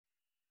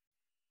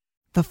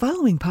The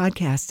following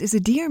podcast is a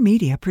Dear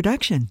Media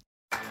production.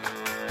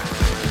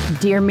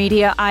 Dear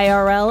Media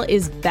IRL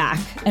is back,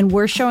 and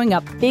we're showing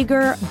up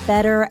bigger,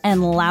 better,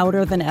 and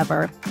louder than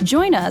ever.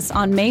 Join us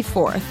on May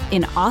 4th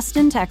in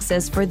Austin,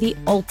 Texas for the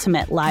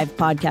ultimate live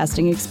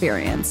podcasting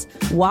experience.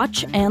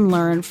 Watch and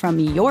learn from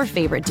your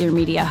favorite Dear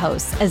Media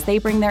hosts as they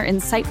bring their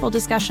insightful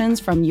discussions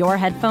from your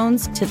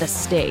headphones to the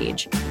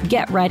stage.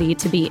 Get ready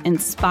to be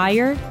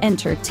inspired,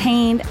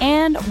 entertained,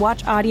 and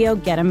watch audio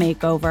get a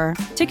makeover.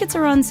 Tickets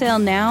are on sale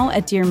now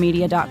at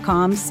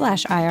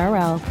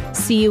dearmedia.com/IRL.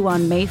 See you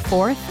on May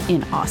 4th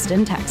in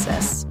Austin,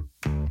 Texas.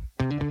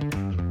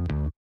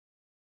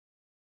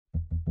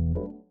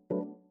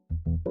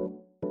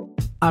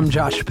 I'm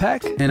Josh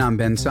Peck. And I'm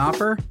Ben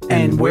Soffer.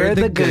 And we're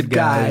the good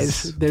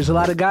guys. There's a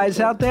lot of guys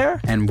out there.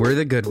 And we're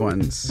the good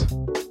ones.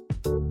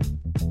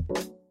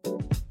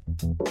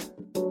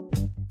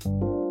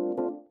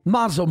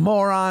 Mazel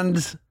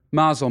morons.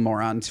 Mazel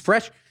morons.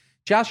 Fresh.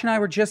 Josh and I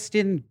were just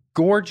in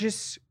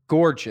gorgeous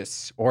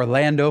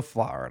Orlando,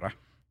 Florida.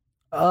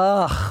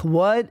 Ugh,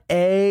 what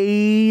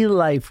a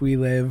life we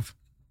live.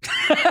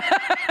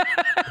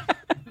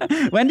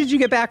 When did you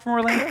get back from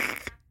Orlando?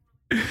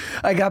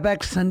 I got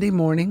back Sunday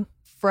morning,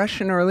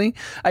 fresh and early.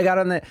 I got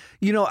on the,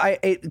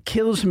 it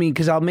kills me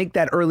because I'll make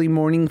that early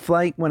morning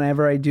flight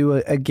whenever I do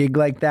a gig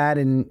like that.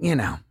 And,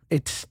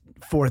 it's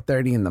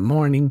 4:30 in the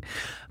morning.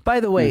 By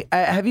the way,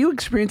 have you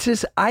experienced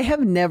this? I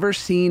have never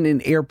seen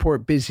an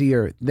airport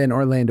busier than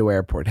Orlando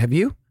Airport. Have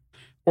you?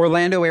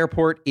 Orlando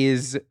Airport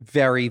is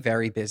very,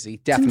 very busy.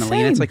 Definitely.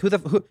 And it's like, who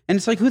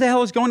the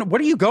hell is going? What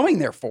are you going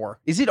there for?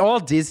 Is it all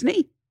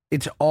Disney?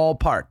 It's all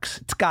parks.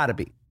 It's got to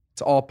be.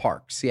 It's all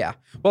parks. Yeah.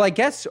 Well, I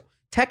guess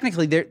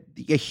technically they're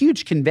a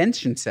huge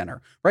convention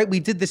center, right? We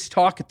did this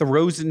talk at the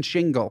Rosen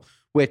Shingle,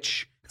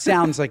 which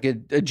sounds like a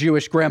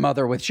Jewish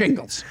grandmother with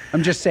shingles.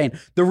 I'm just saying,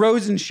 the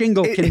Rosen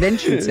Shingle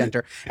Convention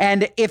Center.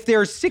 And if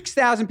there's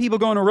 6,000 people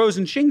going to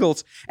Rosen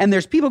Shingles, and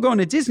there's people going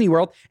to Disney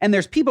World, and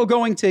there's people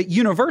going to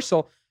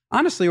Universal,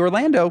 honestly,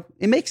 Orlando,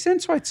 it makes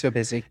sense why it's so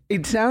busy.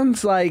 It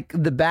sounds like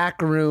the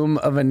back room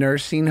of a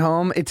nursing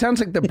home. It sounds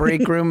like the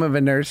break room of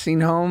a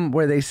nursing home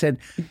where they said,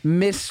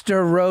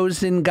 Mr.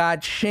 Rosen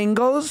got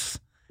shingles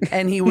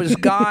and he was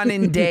gone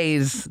in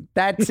days.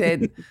 That's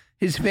it.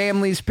 His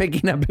family's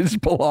picking up his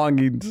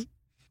belongings.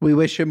 We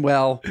wish him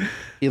well.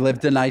 He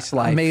lived a nice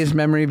life. May his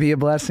memory be a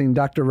blessing,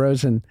 Dr.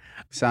 Rosen.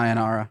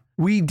 Sayonara.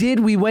 We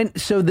went,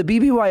 so the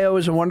BBYO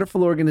is a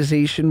wonderful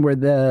organization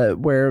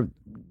where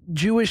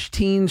Jewish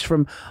teens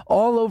from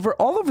all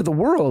over the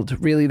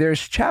world, really,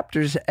 there's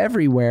chapters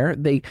everywhere.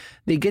 They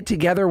get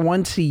together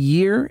once a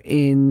year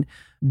in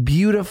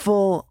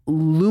beautiful,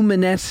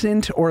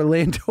 luminescent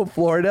Orlando,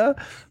 Florida,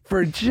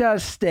 for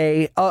just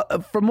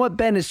from what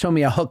Ben has told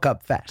me, a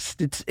hookup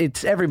fest.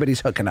 It's everybody's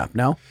hooking up,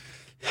 no?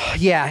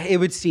 Yeah, it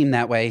would seem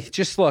that way.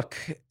 Just look,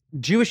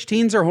 Jewish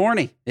teens are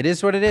horny. It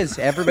is what it is.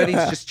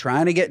 Everybody's just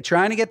trying to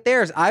get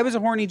theirs. I was a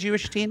horny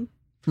Jewish teen.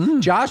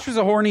 Josh was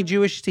a horny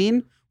Jewish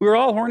teen. We were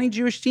all horny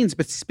Jewish teens,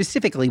 but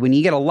specifically when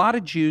you get a lot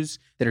of Jews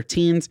that are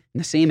teens in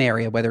the same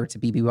area, whether it's a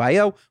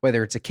BBYO,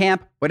 whether it's a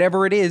camp,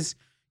 whatever it is,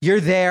 you're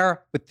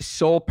there with the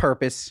sole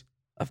purpose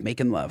of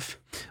making love.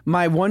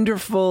 My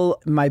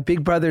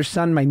big brother's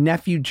son, my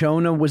nephew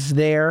Jonah was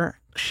there.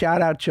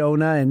 Shout out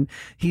Jonah, and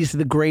he's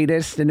the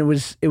greatest. And it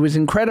was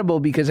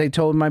incredible because I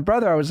told my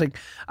brother, I was like,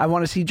 I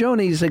want to see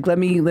Jonah. He's like, let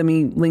me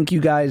link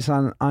you guys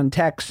on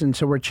text. And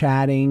so we're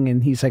chatting,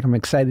 and he's like, I'm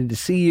excited to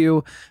see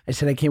you. I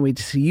said, I can't wait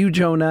to see you,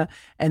 Jonah.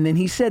 And then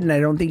he said, and I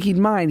don't think he'd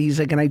mind, he's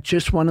like, and I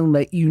just want to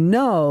let you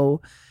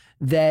know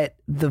that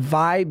the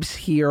vibes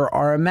here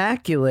are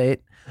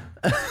immaculate.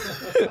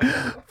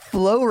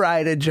 Flo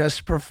Rida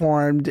just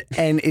performed,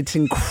 and it's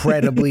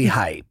incredibly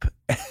hype.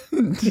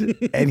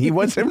 And he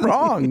wasn't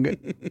wrong.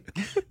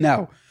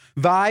 No,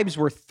 vibes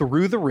were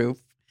through the roof.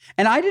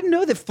 And I didn't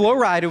know that Flo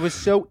Rida was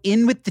so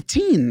in with the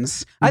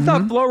teens. I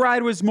thought Flo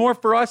Rida was more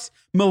for us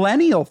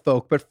millennial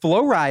folk. But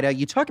Flo Rida,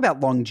 you talk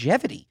about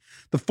longevity.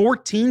 The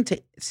 14 to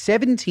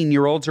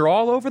 17-year-olds are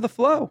all over the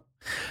flow.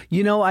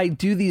 I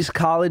do these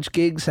college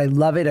gigs. I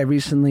love it. I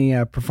recently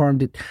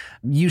performed at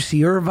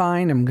UC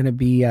Irvine. I'm going to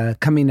be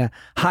coming to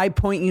High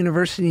Point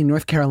University in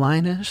North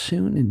Carolina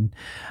soon.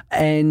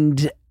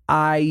 And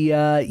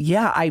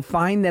I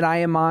find that I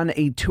am on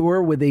a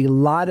tour with a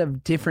lot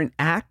of different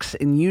acts.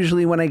 And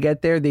usually when I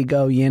get there, they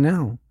go,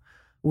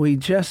 we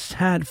just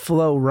had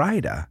Flo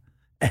Rida.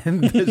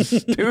 And the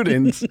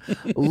students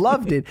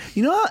loved it.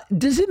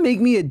 Does it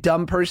make me a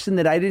dumb person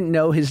that I didn't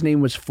know his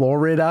name was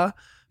Florida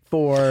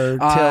till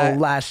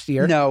last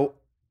year? No,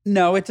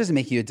 it doesn't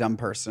make you a dumb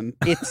person.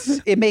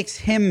 It makes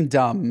him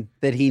dumb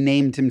that he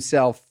named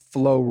himself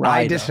Flo Rida.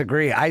 I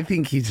disagree. I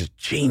think he's a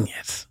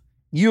genius.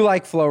 You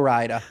like Flo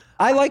Rida.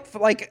 I like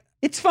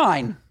it's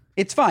fine.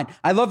 It's fine.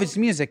 I love his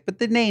music, but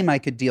the name I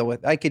could deal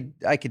with. I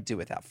could do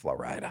without Flo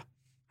Rida.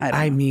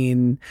 I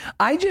mean,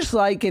 I just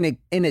like an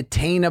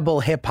attainable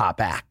hip hop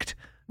act,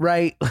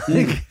 right?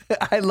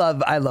 I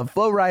love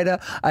Flo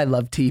Rida. I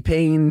love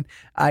T-Pain.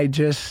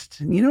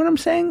 You know what I'm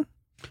saying?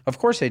 Of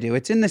course I do.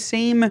 It's in the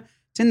same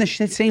It's in the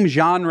same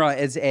genre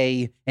as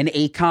an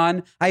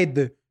Akon. I had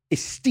the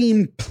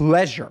esteemed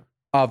pleasure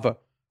of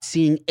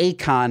seeing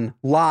Akon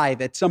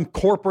live at some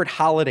corporate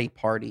holiday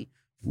party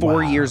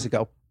 4 years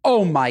ago.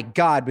 Oh my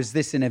God, was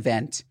this an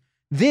event?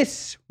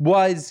 This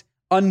was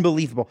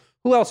unbelievable.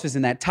 Who else was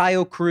in that?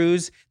 Tayo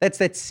Cruz. That's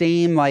that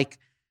same like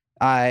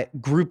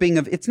grouping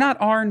of, it's not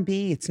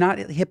R&B, it's not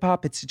hip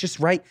hop, it's just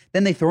right.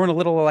 Then they throw in a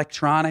little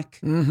electronic.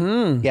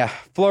 Mm-hmm. Yeah,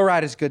 Flo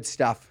Rida is good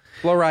stuff.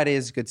 Flo Rida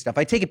is good stuff.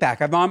 I take it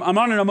back. I'm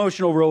on an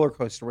emotional roller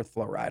coaster with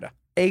Flo Rida.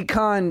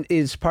 Akon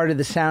is part of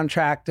the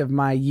soundtrack of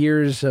my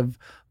years of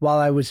while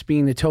I was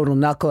being a total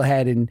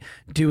knucklehead and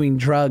doing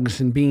drugs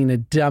and being a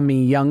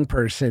dummy young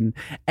person.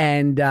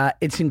 And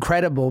it's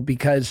incredible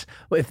because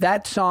if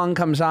that song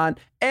comes on,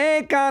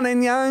 Akon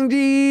and Young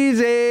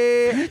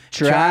Jeezy,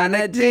 trying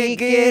to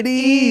take it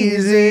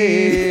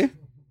easy.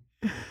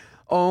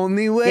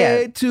 Only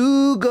way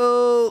to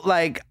go.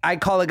 Like, I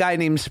call a guy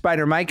named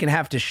Spider Mike and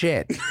have to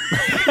shit.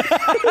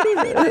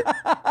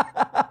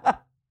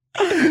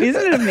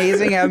 Isn't it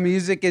amazing how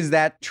music is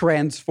that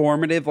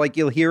transformative? Like,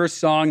 you'll hear a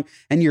song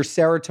and your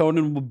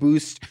serotonin will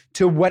boost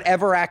to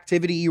whatever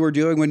activity you were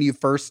doing when you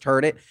first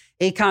heard it.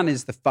 Akon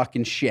is the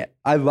fucking shit.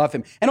 I love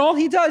him. And all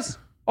he does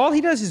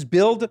is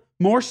build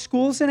more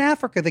schools in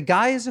Africa. The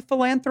guy is a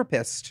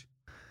philanthropist.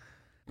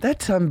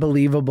 That's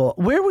unbelievable.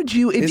 Where would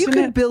you, if you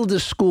could build a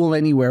school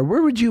anywhere,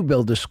 where would you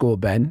build a school,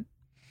 Ben?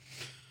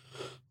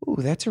 Ooh,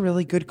 that's a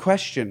really good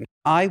question.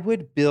 I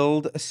would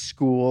build a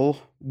school.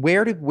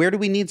 Where do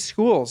we need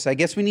schools? I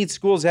guess we need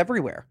schools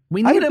everywhere.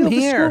 We need them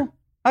here.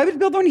 I would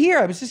build one here.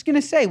 I was just going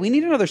to say, we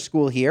need another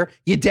school here.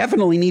 You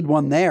definitely need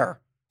one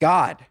there.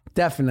 God.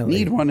 Definitely.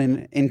 Need one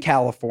in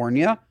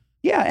California.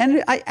 Yeah,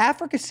 and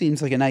Africa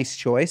seems like a nice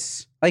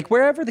choice. Like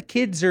wherever the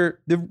kids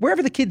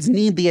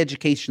need the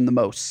education the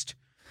most,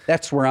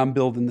 that's where I'm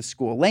building the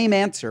school. Lame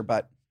answer,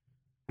 but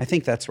I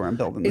think that's where I'm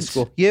building the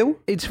school. You?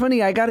 It's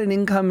funny. I got an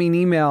incoming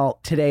email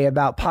today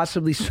about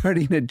possibly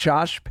starting a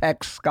Josh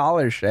Peck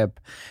scholarship.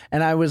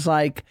 And I was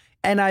like,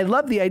 and I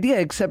love the idea,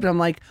 except I'm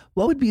like,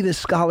 what would be the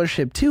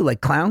scholarship to?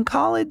 Like clown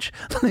college?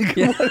 Like,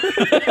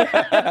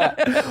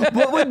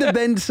 what would the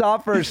Ben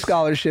Soffer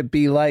scholarship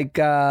be? Like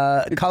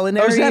Culinary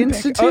Ozempic.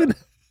 Institute?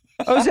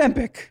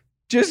 Ozempic.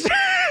 Just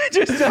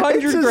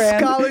 $100,000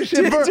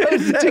 scholarship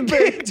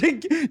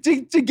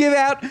to give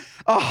out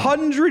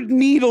 100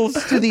 needles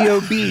to the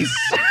obese.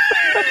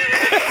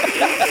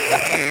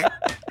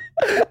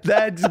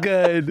 That's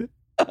good.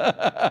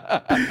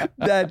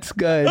 That's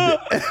good.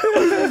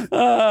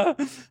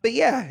 But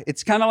yeah,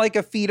 it's kind of like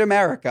a Feed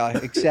America,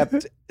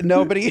 except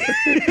nobody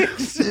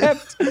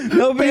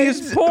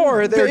is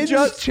poor. They're Ben's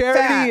just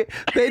charity.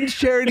 fat. Ben's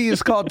charity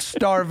is called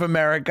Starve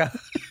America.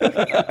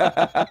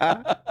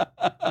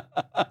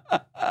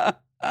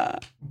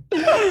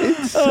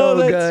 It's so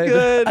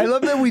good. I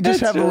love that we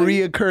just have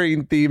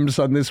reoccurring themes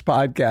on this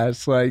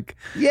podcast. Like,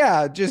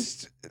 yeah,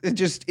 just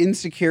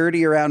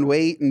insecurity around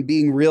weight and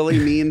being really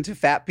mean to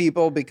fat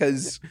people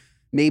because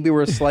maybe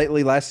we're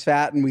slightly less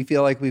fat and we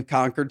feel like we've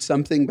conquered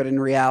something, but in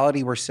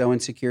reality, we're so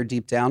insecure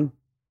deep down.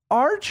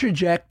 Our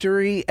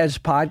trajectory as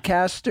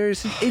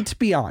podcasters, it's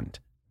beyond.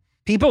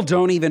 People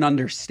don't even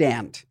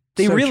understand.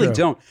 They really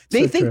don't.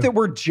 They think that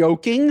we're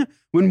joking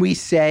when we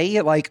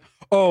say like,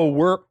 oh,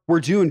 we're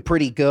doing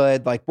pretty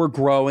good. Like we're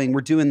growing. We're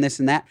doing this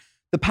and that.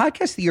 The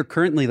podcast that you're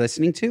currently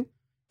listening to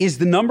is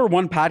the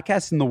 #1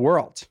 podcast in the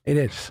world. It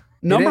is.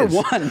 Number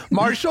one.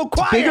 Marshall,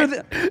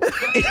 quiet.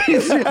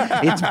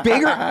 It's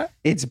bigger.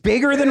 It's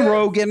bigger than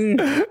Rogan.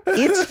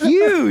 It's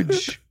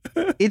huge.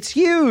 It's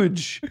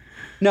huge.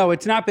 No,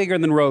 it's not bigger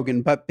than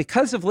Rogan, but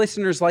because of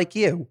listeners like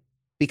you,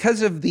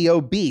 because of the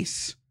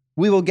obese,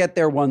 we will get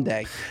there one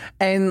day.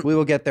 And we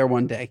will get there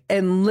one day.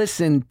 And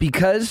listen,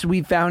 because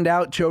we found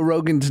out Joe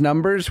Rogan's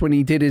numbers when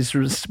he did his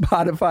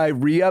Spotify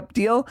re-up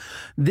deal,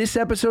 this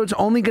episode's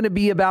only going to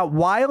be about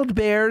wild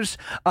bears,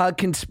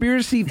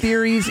 conspiracy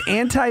theories,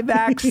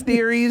 anti-vax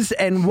theories,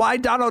 and why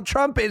Donald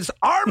Trump is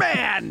our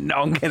man. No,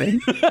 I'm kidding.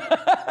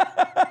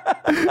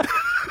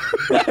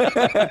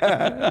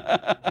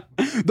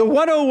 The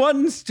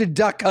 101s to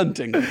duck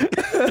hunting.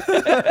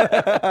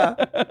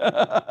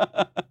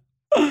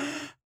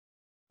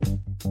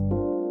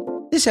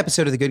 This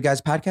episode of the Good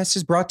Guys Podcast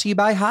is brought to you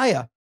by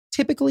Hiya.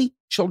 Typically,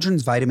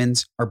 children's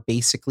vitamins are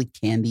basically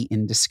candy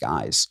in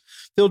disguise,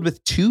 filled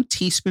with 2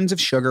 teaspoons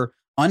of sugar,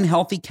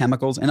 unhealthy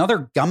chemicals, and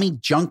other gummy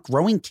junk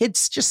growing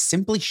kids just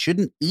simply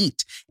shouldn't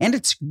eat. And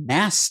it's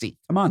nasty.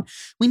 Come on.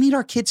 We need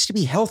our kids to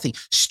be healthy,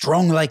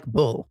 strong like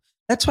bull.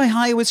 That's why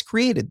Hiya was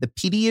created, the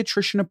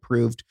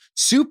pediatrician-approved,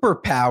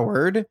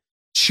 super-powered,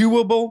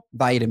 chewable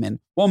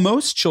vitamin. While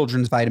most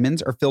children's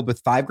vitamins are filled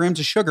with 5 grams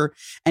of sugar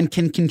and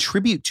can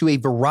contribute to a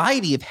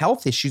variety of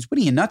health issues. What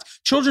are you, nuts?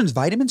 Children's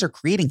vitamins are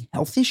creating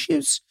health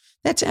issues?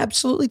 That's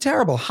absolutely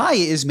terrible.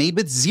 Hiya is made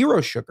with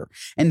 0 sugar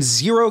and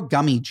 0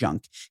 gummy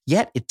junk,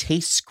 yet it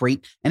tastes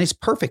great and is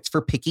perfect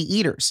for picky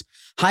eaters.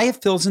 Hiya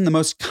fills in the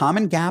most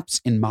common gaps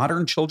in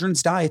modern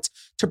children's diets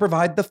to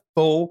provide the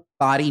full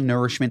body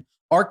nourishment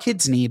our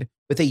kids need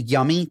with a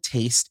yummy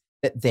taste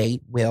that they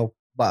will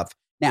love.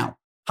 Now,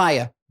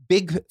 Hiya,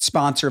 big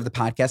sponsor of the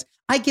podcast.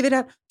 I give it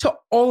out to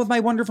all of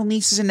my wonderful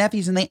nieces and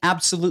nephews, and they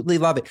absolutely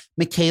love it.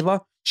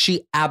 Michaela,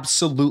 she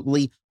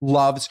absolutely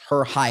loves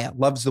her Hiya,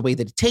 loves the way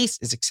that it tastes,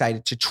 is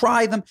excited to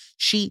try them.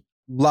 She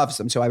loves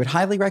them. So I would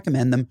highly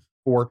recommend them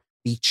for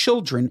the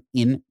children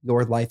in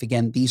your life.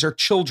 Again, these are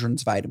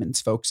children's vitamins,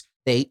 folks.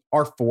 They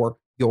are for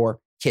your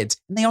kids.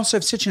 And they also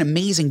have such an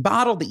amazing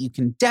bottle that you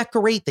can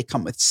decorate. They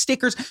come with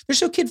stickers. They're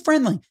so kid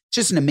friendly. It's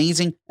just an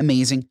amazing,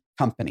 amazing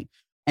company.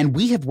 And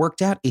we have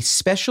worked out a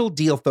special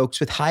deal,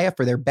 folks, with Hiya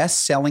for their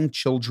best-selling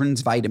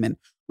children's vitamin.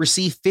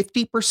 Receive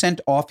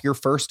 50% off your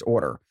first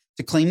order.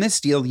 To claim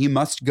this deal, you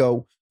must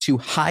go to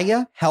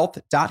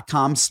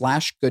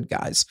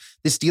hiyahealth.com/goodguys.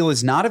 This deal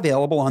is not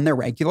available on their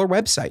regular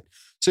website.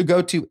 So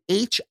go to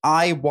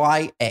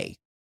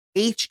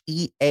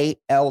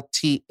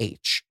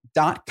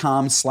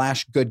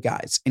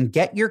hiyahealth.com/goodguys and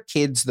get your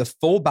kids the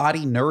full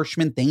body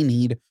nourishment they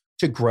need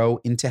to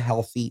grow into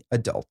healthy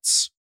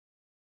adults.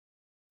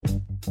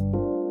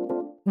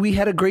 We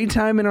had a great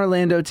time in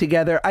Orlando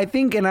together. I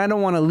think, and I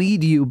don't want to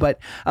lead you, but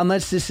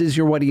unless this is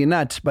your What Are You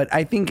Nuts, but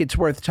I think it's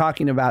worth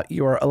talking about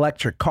your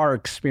electric car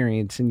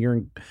experience and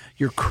your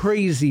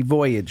crazy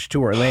voyage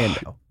to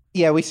Orlando.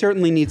 Yeah, we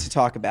certainly need to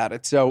talk about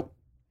it. So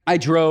I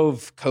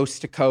drove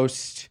coast to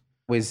coast,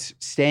 was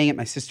staying at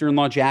my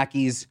sister-in-law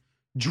Jackie's,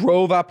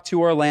 drove up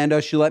to Orlando.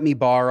 She let me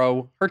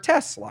borrow her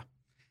Tesla.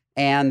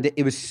 And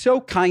it was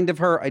so kind of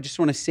her. I just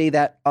want to say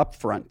that up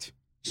front.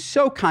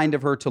 So kind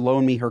of her to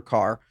loan me her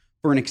car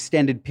for an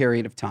extended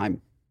period of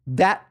time.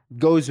 That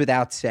goes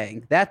without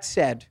saying. That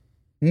said,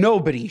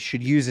 nobody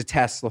should use a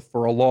Tesla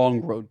for a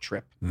long road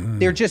trip.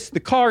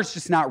 The car's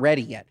just not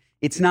ready yet.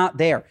 It's not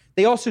there.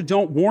 They also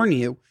don't warn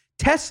you.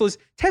 Teslas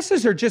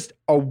are just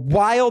a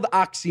wild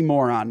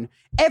oxymoron.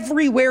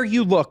 Everywhere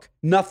you look,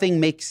 nothing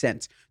makes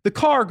sense. The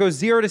car goes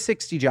 0 to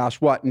 60, Josh,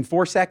 what, in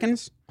 4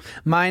 seconds?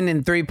 Mine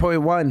in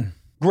 3.1.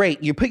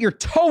 Great. You put your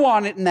toe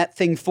on it and that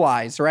thing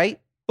flies, right?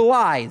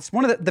 Flies.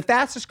 One of the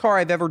fastest car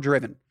I've ever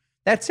driven.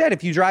 That said,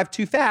 if you drive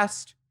too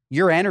fast,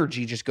 your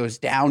energy just goes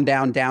down,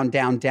 down, down,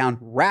 down, down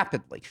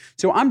rapidly.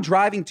 So I'm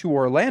driving to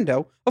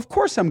Orlando. Of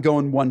course I'm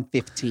going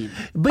 115.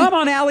 But I'm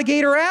on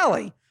Alligator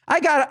Alley.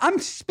 I'm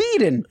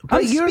speeding.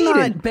 But you're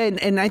not, Ben,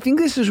 and I think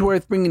this is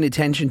worth bringing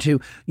attention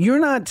to. You're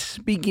not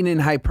speaking in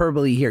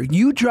hyperbole here.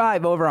 You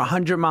drive over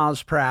 100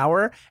 miles per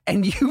hour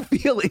and you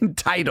feel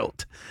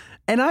entitled.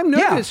 And I'm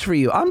nervous for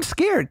you. I'm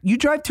scared. You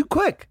drive too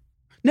quick.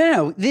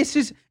 No,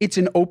 it's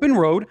an open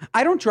road.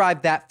 I don't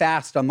drive that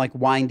fast on like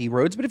windy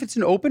roads, but if it's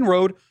an open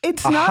road,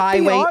 it's a not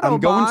highway, the Autobahn. I'm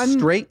going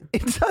straight.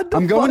 It's not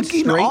the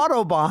fucking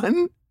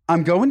Autobahn.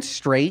 I'm going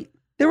straight.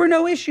 There were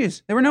no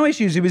issues.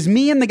 It was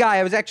me and the guy.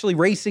 I was actually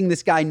racing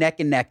this guy neck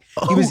and neck.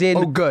 He was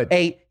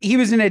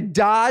in a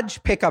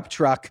Dodge pickup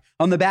truck.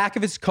 On the back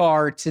of his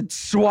car, it said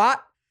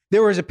SWAT.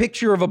 There was a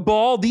picture of a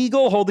bald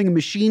eagle holding a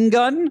machine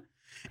gun,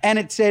 and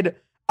it said,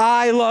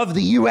 "I love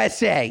the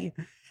USA."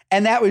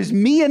 And that was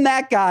me and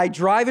that guy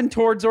driving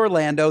towards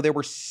Orlando. There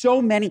were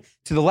so many.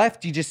 To the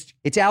left,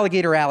 it's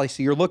Alligator Alley.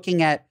 So you're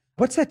looking at,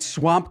 what's that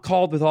swamp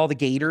called with all the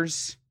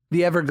gators?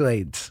 The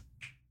Everglades.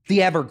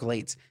 The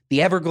Everglades.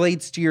 The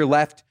Everglades to your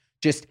left.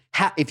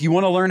 If you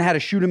want to learn how to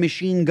shoot a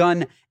machine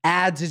gun,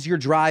 ads as you're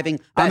driving.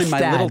 I'm in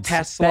my little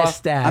Tesla.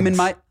 Best ads. I'm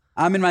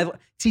in my,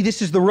 see,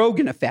 this is the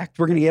Rogan effect.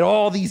 We're going to get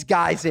all these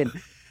guys in.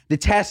 The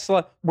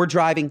Tesla we're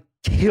driving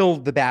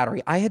killed the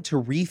battery. I had to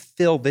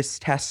refill this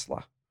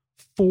Tesla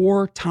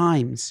 4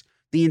 times.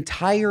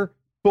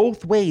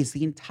 Both ways,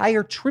 the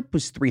entire trip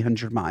was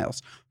 300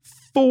 miles.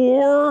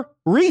 4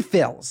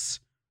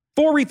 refills.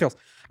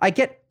 I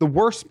get the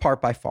worst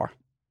part by far.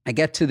 I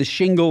get to the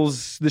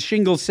shingles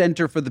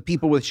center for the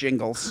people with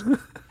shingles.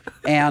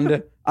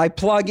 And I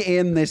plug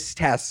in this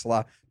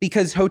Tesla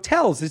because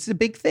hotels, this is a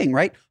big thing,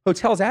 right?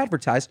 Hotels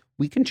advertise,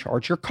 we can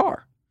charge your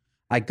car.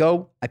 I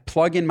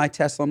plug in my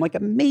Tesla. I'm like,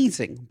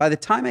 amazing. By the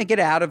time I get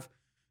out of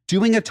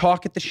doing a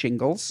talk at the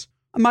shingles,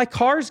 my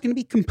car is going to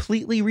be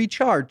completely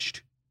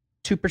recharged.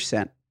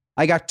 2%.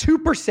 I got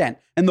 2%.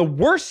 And the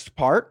worst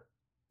part,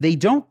 they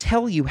don't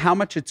tell you how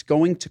much it's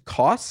going to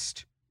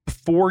cost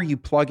before you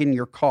plug in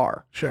your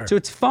car. Sure. So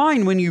it's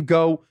fine when you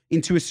go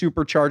into a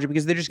supercharger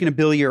because they're just going to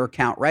bill your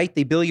account, right?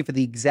 They bill you for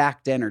the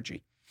exact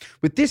energy.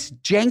 With this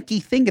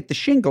janky thing at the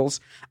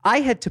shingles, I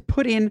had to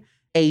put in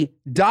a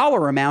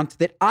dollar amount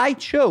that I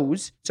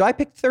chose. So I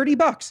picked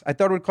 $30. I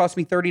thought it would cost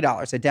me $30.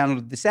 I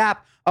downloaded this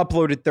app,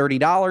 uploaded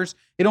 $30.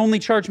 It only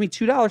charged me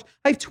 $2.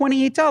 I have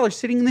 $28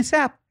 sitting in this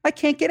app. I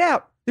can't get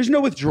out. There's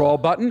no withdrawal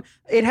button.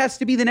 It has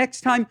to be the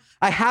next time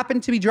I happen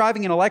to be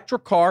driving an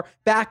electric car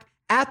back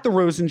at the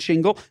Rosen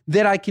Shingle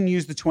that I can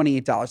use the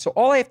 $28. So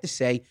all I have to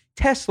say,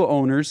 Tesla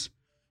owners,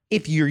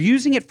 if you're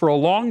using it for a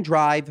long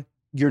drive,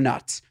 you're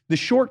nuts. The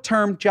short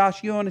term,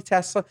 Josh, you own a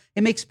Tesla,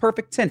 it makes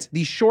perfect sense.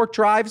 These short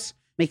drives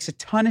makes a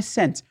ton of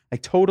sense. I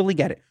totally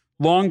get it.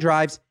 Long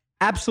drives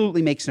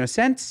absolutely makes no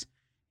sense.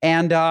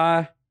 And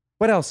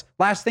what else?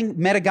 Last thing,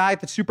 met a guy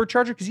at the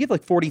supercharger because you have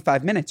like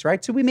 45 minutes,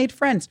 right? So we made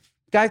friends.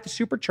 Guy at the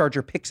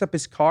supercharger picks up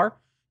his car.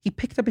 He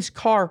picked up his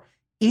car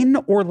in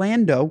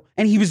Orlando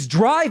and he was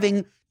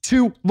driving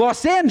to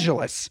Los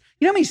Angeles.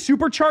 You know how many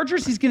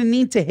superchargers he's going to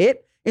need to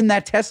hit in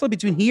that Tesla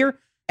between here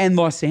and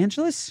Los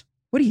Angeles?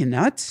 What are you,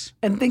 nuts?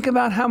 And think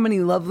about how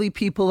many lovely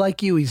people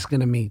like you he's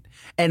going to meet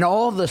and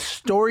all the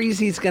stories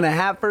he's going to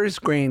have for his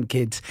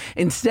grandkids.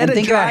 Instead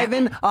of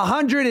driving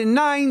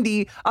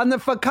 190 on the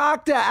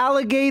Fakakta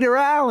Alligator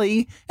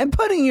Alley and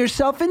putting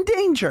yourself in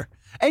danger.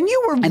 And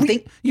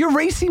you're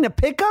racing a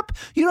pickup?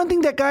 You don't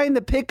think that guy in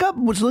the pickup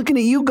was looking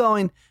at you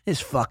going,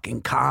 this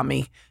fucking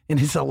commie in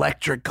his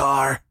electric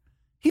car?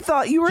 He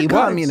thought you were a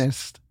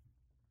communist.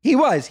 He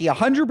was. He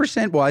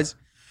 100% was.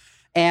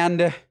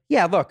 And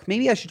yeah, look,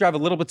 maybe I should drive a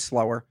little bit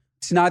slower.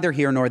 It's neither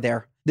here nor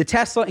there. The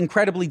Tesla,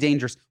 incredibly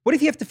dangerous. What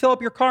if you have to fill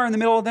up your car in the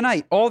middle of the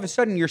night? All of a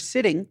sudden, you're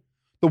sitting.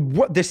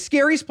 The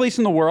scariest place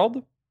in the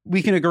world,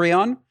 we can agree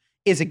on,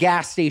 is a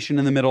gas station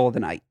in the middle of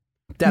the night.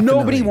 Definitely.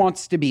 Nobody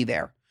wants to be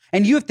there.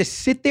 And you have to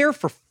sit there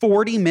for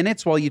 40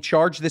 minutes while you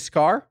charge this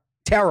car?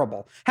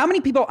 Terrible. How many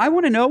people, I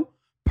want to know,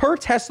 per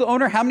Tesla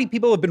owner, how many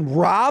people have been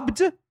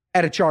robbed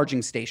at a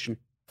charging station?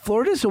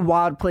 Florida's a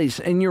wild place,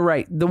 and you're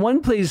right. The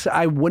one place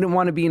I wouldn't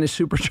want to be in a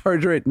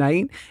supercharger at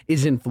night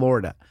is in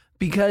Florida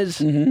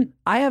because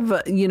I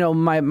have,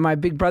 my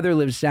big brother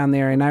lives down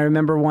there, and I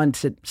remember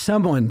once at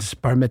someone's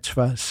bar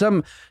mitzvah,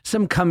 some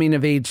coming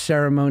of age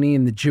ceremony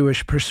in the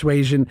Jewish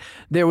persuasion,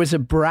 there was a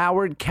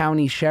Broward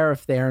County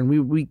sheriff there, and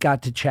we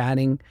got to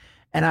chatting,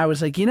 and I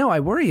was like, I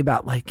worry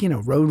about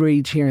road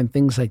rage here and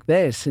things like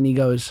this, and he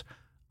goes,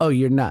 "Oh,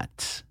 you're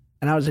nuts."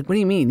 And I was like, "What do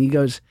you mean?" He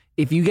goes,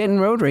 "If you get in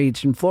road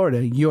rage in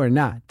Florida, you're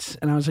nuts."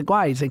 And I was like,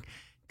 "Why?" He's like,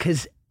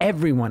 "Because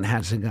everyone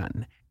has a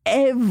gun.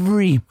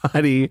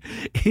 Everybody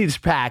is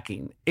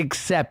packing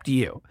except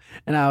you."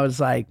 And I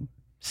was like,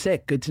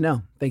 sick. Good to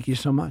know. Thank you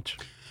so much.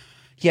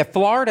 Yeah,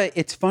 Florida,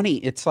 it's funny.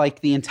 It's like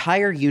the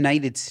entire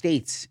United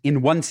States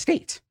in one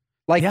state.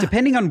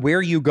 Depending on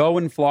where you go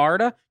in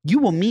Florida, you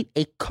will meet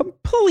a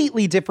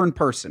completely different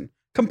person.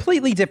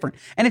 Completely different.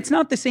 And it's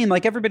not the same.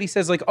 Like everybody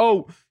says,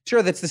 oh,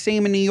 sure, that's the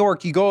same in New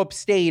York. You go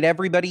upstate,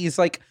 everybody's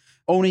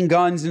owning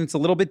guns and it's a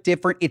little bit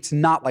different. It's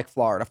not like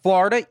Florida.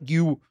 Florida,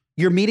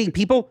 you're meeting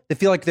people that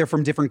feel like they're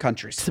from different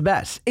countries. It's the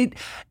best.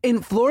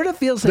 In Florida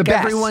feels like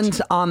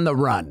everyone's on the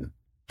run.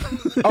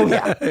 Oh,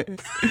 yeah.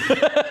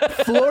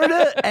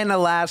 Florida and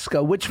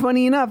Alaska, which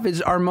funny enough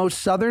is our most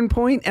southern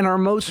point and our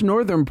most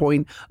northern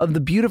point of the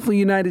beautiful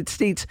United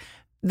States.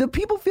 The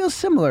people feel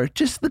similar,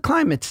 just the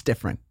climate's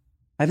different.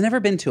 I've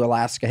never been to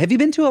Alaska. Have you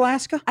been to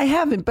Alaska? I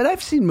haven't, but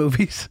I've seen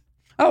movies.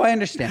 Oh, I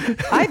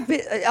understand.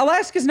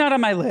 Alaska's not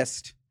on my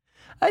list.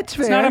 That's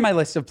fair. It's not on my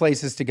list of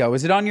places to go.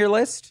 Is it on your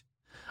list?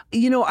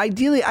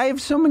 Ideally, I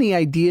have so many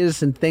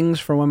ideas and things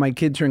for when my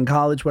kids are in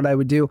college, what I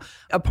would do.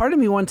 A part of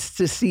me wants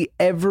to see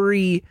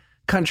every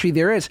country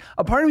there is.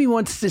 A part of me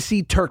wants to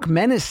see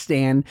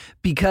Turkmenistan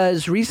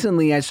because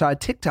recently I saw a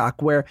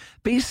TikTok where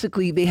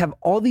basically they have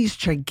all these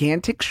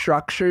gigantic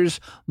structures,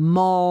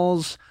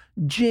 malls,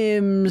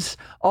 gyms,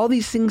 all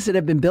these things that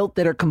have been built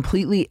that are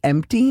completely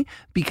empty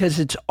because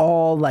it's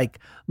all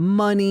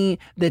money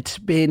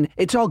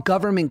it's all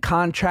government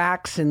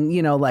contracts and,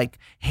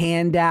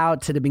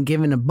 handouts that have been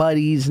given to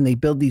buddies, and they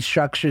build these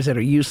structures that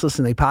are useless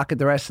and they pocket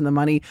the rest of the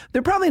money.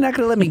 They're probably not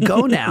going to let me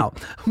go now,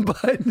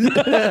 but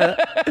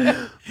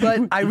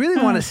I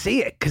really want to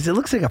see it because it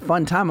looks like a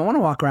fun time. I want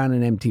to walk around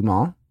an empty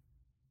mall.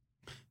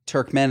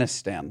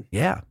 Turkmenistan.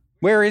 Yeah.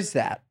 Where is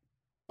that?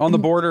 On the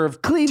border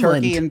of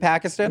Cleveland. Turkey and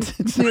Pakistan?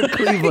 It's near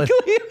Cleveland.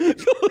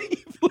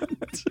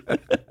 Cleveland.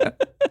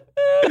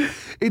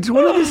 It's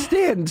one of the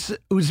stands.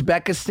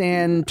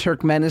 Uzbekistan,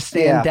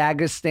 Turkmenistan,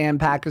 Dagestan,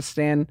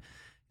 Pakistan.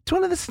 It's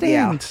one of the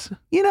stands.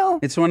 Yeah.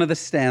 It's one of the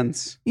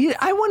stands. Yeah,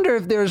 I wonder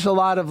if there's a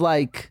lot of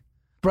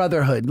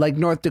brotherhood, like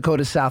North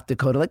Dakota, South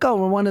Dakota. Oh,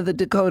 we're one of the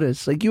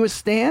Dakotas. You a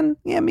stan?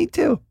 Yeah, me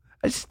too.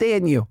 I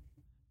stan you.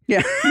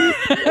 Yeah.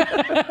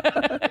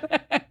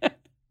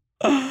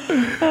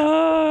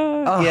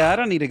 Yeah, I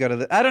don't need to go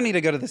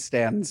to the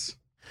stands.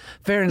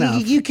 Fair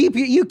enough. You keep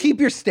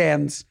your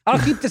stands. I'll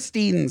keep the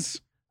steens.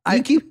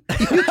 You keep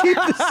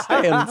the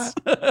stands.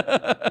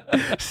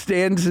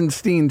 Stands and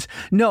steens.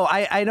 No,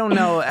 I don't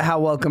know how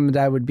welcomed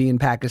I would be in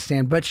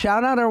Pakistan, but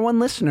shout out our one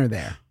listener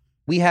there.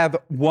 We have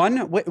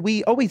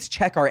we always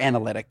check our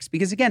analytics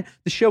because, again,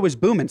 the show is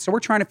booming. So we're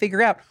trying to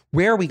figure out,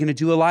 where are we going to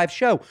do a live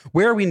show?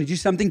 Where are we going to do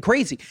something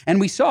crazy? And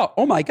we saw,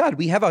 oh my God,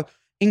 we have an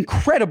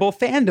incredible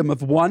fandom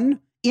of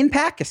one in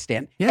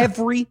Pakistan. Yeah.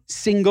 Every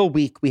single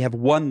week, we have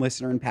one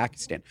listener in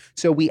Pakistan.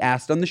 So we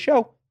asked on the show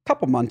a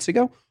couple months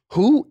ago,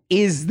 who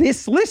is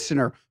this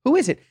listener? Who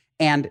is it?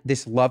 And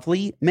this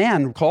lovely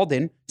man called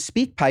in,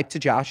 speak pipe to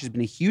Josh. Has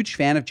been a huge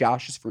fan of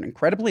Josh's for an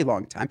incredibly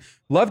long time.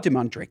 Loved him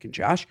on Drake and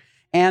Josh.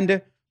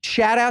 And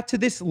shout out to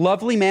this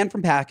lovely man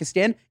from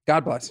Pakistan.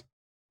 God bless.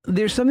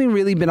 There's something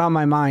really been on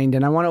my mind,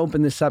 and I want to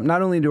open this up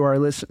not only to our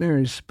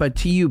listeners, but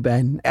to you,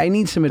 Ben. I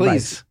need some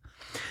advice.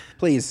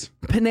 Please.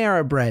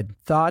 Panera Bread.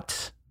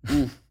 Thoughts?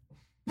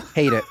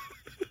 Hate it.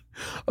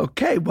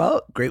 Okay,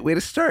 well, great way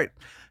to start.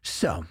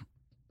 So,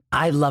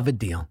 I love a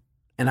deal,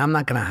 and I'm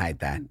not going to hide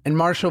that. And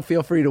Marshall,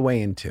 feel free to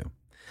weigh in too.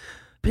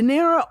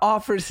 Panera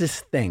offers this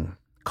thing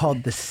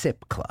called the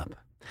Sip Club.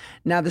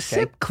 Now, the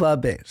Sip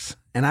Club is,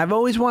 and I've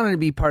always wanted to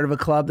be part of a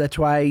club. That's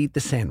why I eat the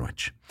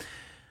sandwich.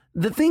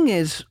 The thing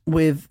is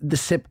with the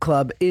Sip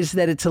Club is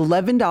that it's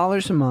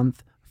 $11 a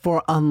month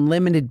for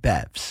unlimited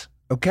bevs.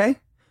 Okay?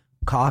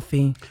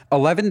 Coffee.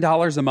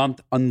 $11 a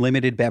month,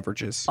 unlimited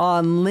beverages.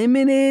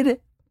 Unlimited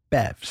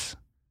bevs.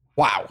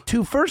 Wow.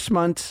 2 first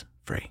months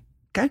free.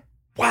 Okay?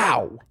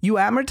 Wow. You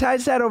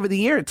amortize that over the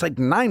year, it's like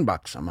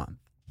 $9 a month.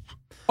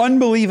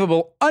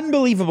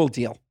 Unbelievable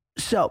deal.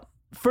 So,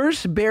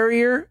 first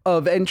barrier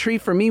of entry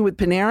for me with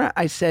Panera,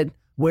 I said,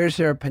 where's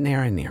there a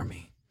Panera near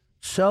me?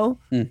 So,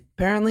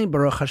 apparently,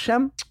 Baruch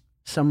Hashem,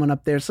 someone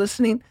up there's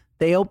listening.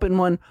 They open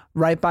one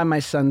right by my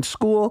son's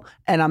school,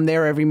 and I'm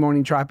there every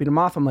morning dropping him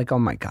off. I'm like, oh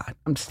my God,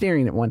 I'm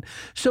staring at one.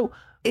 So,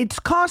 it's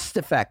cost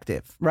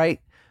effective, right?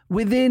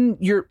 Within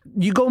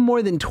you go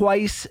more than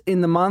twice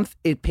in the month,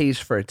 it pays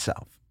for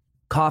itself.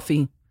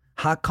 Coffee,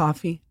 hot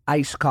coffee,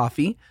 iced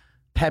coffee,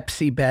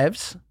 Pepsi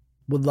Bevs.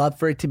 Would love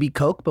for it to be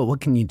Coke, but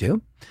what can you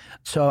do?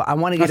 So I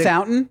want to get a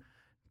fountain.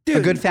 Dude,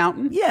 a good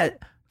fountain. Yeah,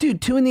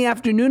 dude. 2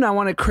 PM, I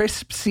want a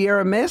crisp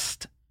Sierra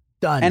Mist.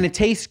 Done. And it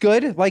tastes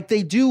good. Like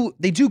they do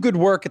good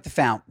work at the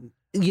fountain.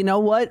 You know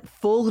what?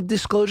 Full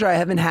disclosure, I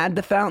haven't had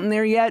the fountain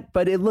there yet,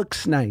 but it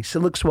looks nice. It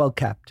looks well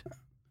kept.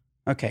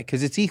 Okay,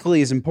 because it's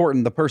equally as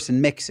important the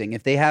person mixing.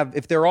 If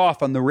they're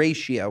off on the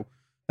ratio,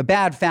 a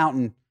bad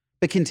fountain.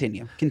 But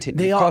continue.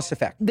 Cost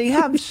effective. They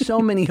have so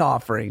many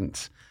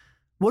offerings.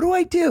 What do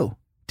I do?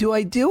 Do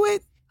I do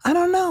it? I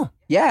don't know.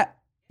 Yeah.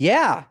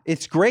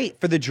 It's great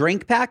for the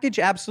drink package.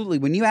 Absolutely.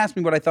 When you asked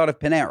me what I thought of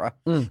Panera,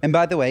 and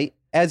by the way,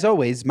 as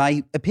always,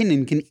 my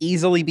opinion can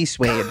easily be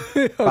swayed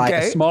by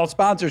a small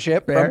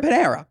sponsorship from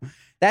Panera.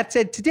 That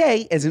said,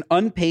 today, as an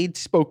unpaid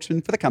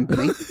spokesman for the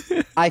company,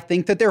 I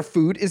think that their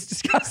food is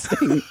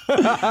disgusting.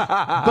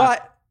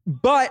 But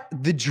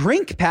the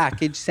drink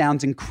package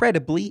sounds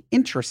incredibly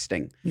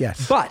interesting.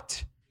 Yes.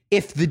 But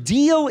if the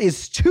deal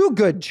is too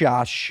good,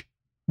 Josh,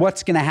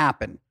 what's going to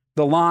happen?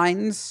 The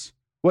lines,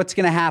 what's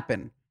going to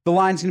happen? The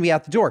line's going to be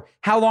out the door.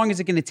 How long is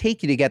it going to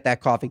take you to get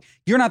that coffee?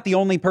 You're not the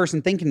only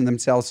person thinking to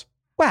themselves,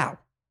 wow,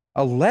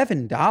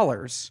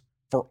 $11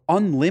 for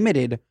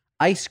unlimited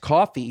iced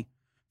coffee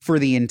for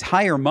the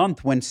entire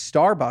month when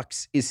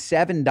Starbucks is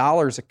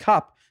 $7 a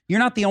cup. You're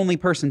not the only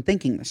person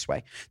thinking this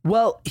way.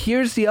 Well,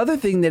 here's the other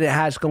thing that it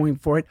has going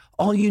for it.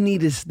 All you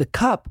need is the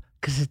cup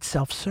because it's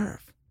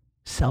self-serve.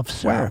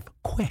 Self-serve. Wow.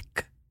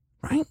 Quick.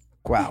 Right?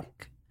 Wow.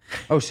 Quick.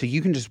 Oh, so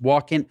you can just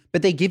walk in,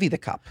 but they give you the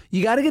cup.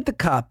 You got to get the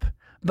cup.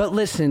 But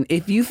listen,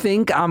 if you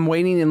think I'm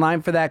waiting in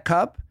line for that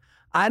cup,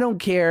 I don't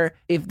care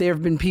if there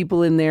have been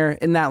people in there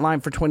in that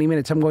line for 20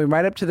 minutes. I'm going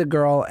right up to the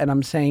girl and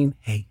I'm saying,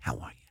 hey, how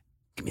are you?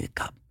 Give me the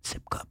cup.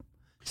 Sip Club.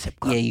 Sip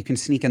Club. Yeah, you can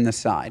sneak in the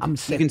side.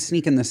 You can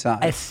sneak in the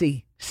side.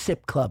 SC,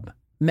 Sip Club,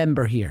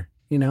 member here,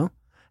 you know?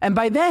 And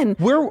by then,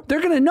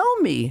 they're going to know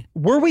me.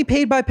 Were we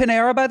paid by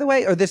Panera, by the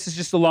way? Or this is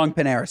just a long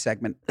Panera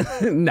segment?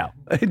 No,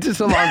 it's just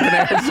a long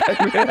Panera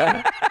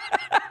segment.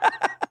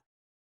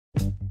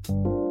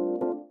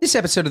 This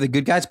episode of the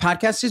Good Guys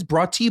podcast is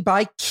brought to you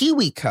by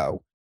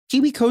KiwiCo.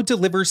 KiwiCo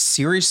delivers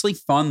seriously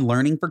fun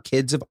learning for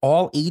kids of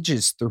all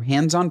ages through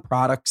hands-on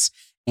products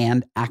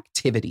and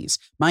activities.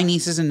 My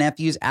nieces and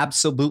nephews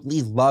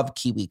absolutely love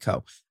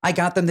KiwiCo. I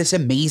got them this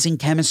amazing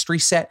chemistry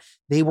set.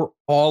 They were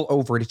all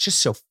over it. It's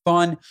just so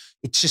fun.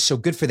 It's just so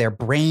good for their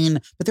brain,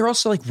 but they're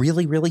also like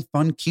really, really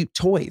fun, cute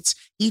toys.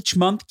 Each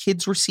month,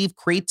 kids receive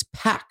crates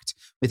packed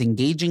with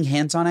engaging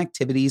hands-on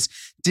activities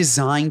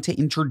designed to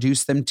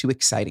introduce them to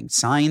exciting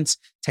science,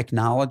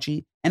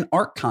 technology, and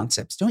art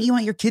concepts. Don't you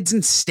want your kids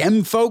in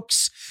STEM,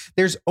 folks?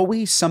 There's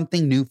always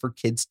something new for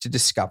kids to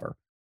discover,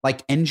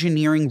 like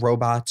engineering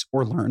robots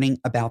or learning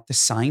about the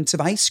science of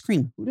ice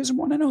cream. Who doesn't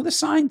want to know the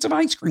science of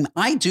ice cream?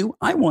 I do.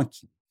 I want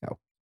KiwiCo.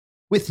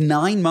 With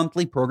 9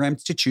 monthly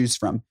programs to choose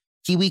from,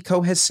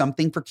 KiwiCo has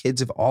something for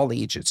kids of all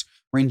ages,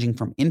 ranging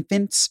from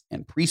infants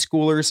and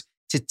preschoolers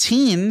to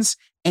teens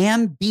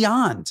and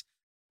beyond.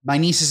 My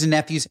nieces and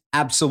nephews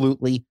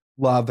absolutely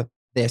love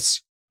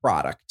this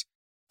product.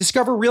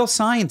 Discover real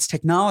science,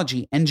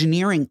 technology,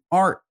 engineering,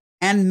 art,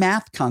 and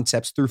math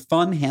concepts through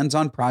fun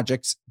hands-on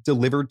projects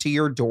delivered to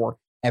your door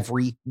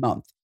every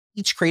month.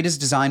 Each crate is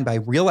designed by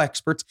real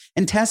experts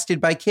and tested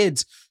by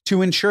kids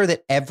to ensure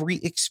that every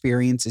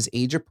experience is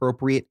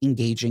age-appropriate,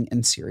 engaging,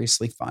 and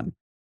seriously fun.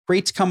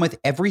 Crates come with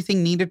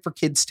everything needed for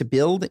kids to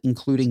build,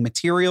 including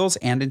materials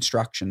and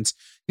instructions.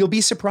 You'll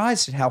be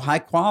surprised at how high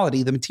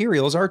quality the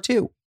materials are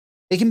too.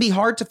 It can be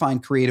hard to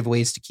find creative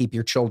ways to keep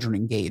your children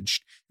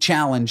engaged,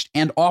 challenged,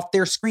 and off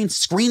their screens.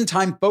 Screen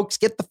time, folks.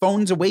 Get the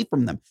phones away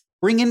from them.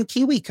 Bring in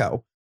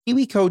KiwiCo.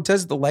 KiwiCo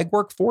does the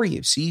legwork for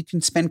you so you can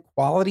spend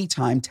quality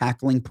time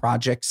tackling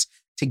projects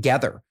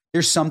together.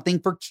 There's something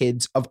for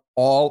kids of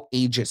all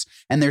ages,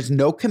 and there's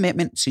no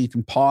commitment, so you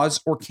can pause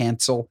or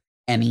cancel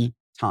any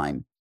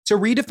time. So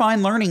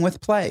redefine learning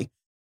with play.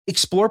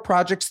 Explore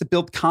projects that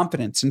build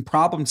confidence and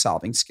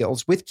problem-solving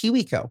skills with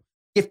KiwiCo.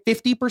 Get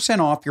 50%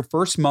 off your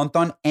first month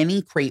on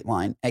any crate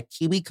line at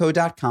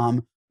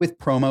KiwiCo.com with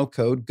promo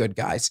code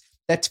GoodGuys.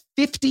 That's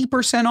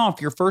 50%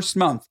 off your first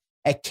month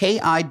at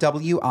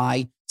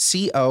KiwiCo.com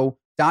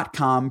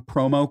Kimmel.com,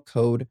 promo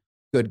code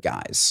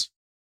GoodGuys.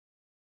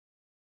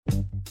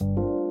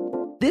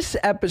 This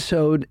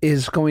episode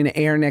is going to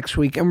air next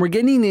week, and we're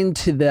getting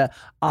into the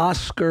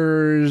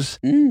Oscars,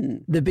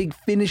 the big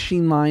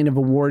finishing line of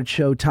award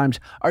show times.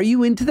 Are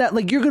you into that?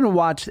 Like, you're going to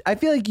watch, I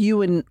feel like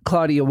you and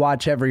Claudia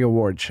watch every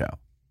award show.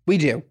 We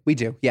do.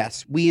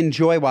 Yes. We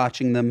enjoy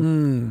watching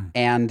them,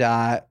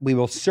 and we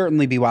will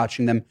certainly be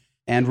watching them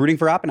and rooting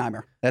for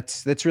Oppenheimer.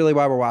 That's really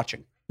why we're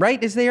watching.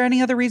 Right? Is there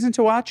any other reason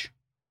to watch?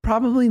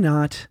 Probably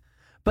not.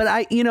 But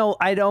I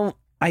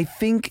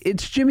think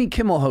it's Jimmy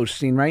Kimmel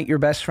hosting, right? Your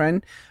best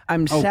friend.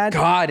 I'm sad. Oh,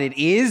 God, it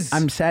is?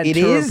 I'm sad it to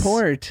is?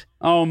 report.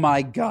 Oh,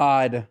 my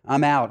God.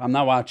 I'm out. I'm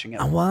not watching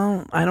it.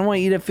 Well, I don't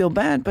want you to feel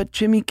bad, but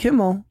Jimmy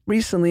Kimmel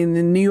recently in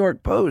the New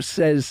York Post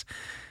says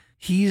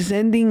he's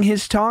ending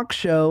his talk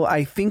show.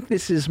 I think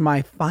this is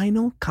my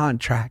final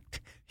contract,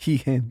 he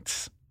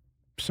hints.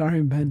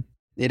 Sorry, Ben.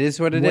 It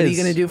is what it is. What are you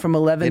going to do from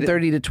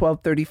 11:30 to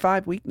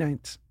 12:35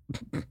 weeknights?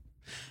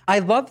 I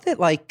love that,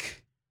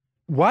 like,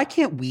 why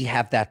can't we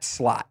have that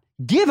slot?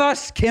 Give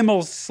us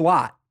Kimmel's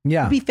slot.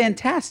 Yeah. It'd be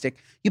fantastic.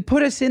 You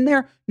put us in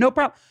there, no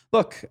problem.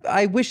 Look,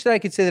 I wish that I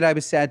could say that I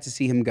was sad to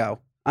see him go.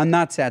 I'm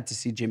not sad to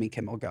see Jimmy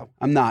Kimmel go.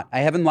 I'm not. I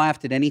haven't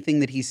laughed at anything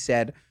that he's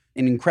said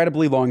in an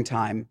incredibly long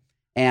time.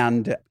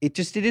 And it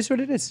is what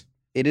it is.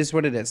 It is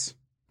what it is.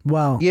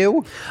 Wow.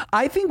 You?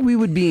 I think we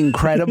would be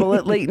incredible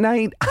at late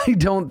night. I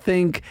don't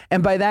think,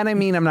 and by that I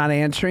mean I'm not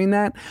answering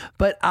that,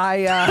 but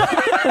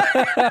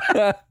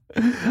I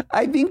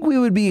think we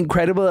would be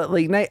incredible at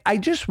late night. I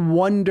just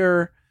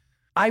wonder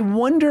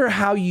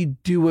how you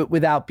do it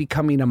without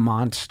becoming a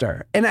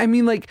monster. And I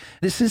mean, like,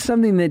 this is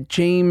something that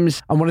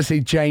I want to say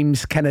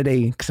James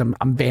Kennedy, because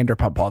I'm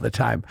Vanderpump all the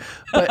time.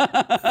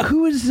 But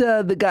who is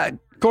the guy?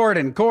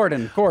 Gordon.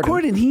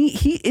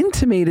 He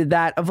intimated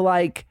that of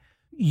like,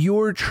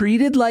 you're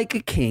treated like a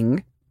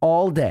king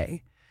all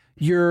day.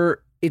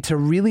 It's a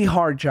really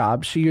hard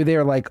job. So you're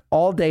there like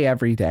all day,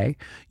 every day.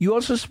 You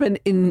also spend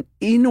an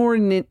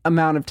inordinate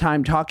amount of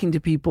time talking to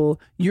people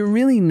you're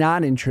really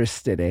not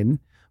interested in,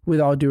 with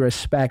all due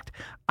respect.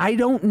 I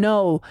don't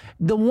know.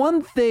 The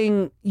one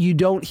thing you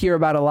don't hear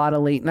about a lot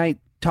of late night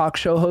talk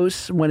show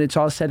hosts when it's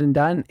all said and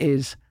done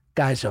is,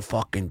 guy's a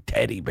fucking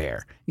teddy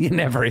bear. You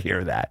never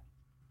hear that.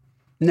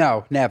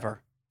 No,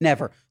 never.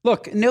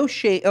 Look, no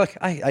shade. Look,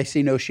 I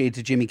say no shade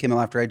to Jimmy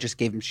Kimmel after I just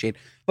gave him shade.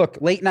 Look,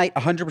 late night,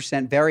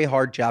 100%, very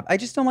hard job. I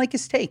just don't like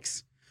his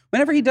takes.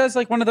 Whenever he does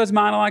like one of those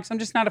monologues, I'm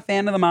just not a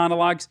fan of the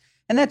monologues.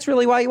 And that's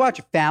really why you watch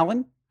it.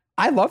 Fallon,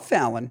 I love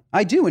Fallon.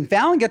 I do. And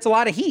Fallon gets a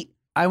lot of heat.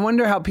 I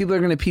wonder how people are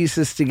going to piece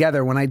this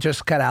together when I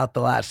just cut out the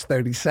last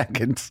 30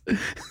 seconds.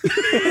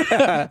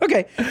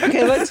 Okay.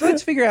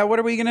 Let's figure out what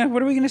are we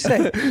gonna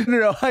say.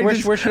 No, I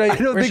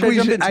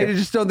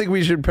just don't think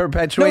we should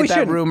perpetuate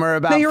that rumor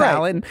about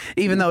Fallon, right.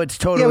 Even though it's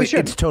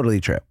totally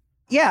true.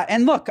 Yeah,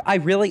 and look, I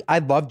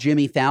love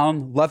Jimmy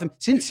Fallon. Love him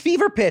since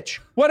Fever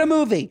Pitch. What a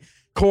movie.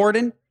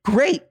 Corden,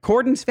 great.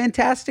 Corden's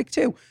fantastic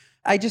too.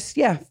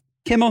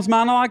 Kimmel's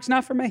monologue's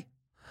not for me.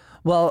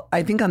 Well,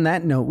 I think on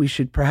that note, we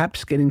should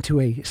perhaps get into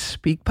a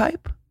speak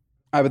pipe.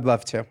 I would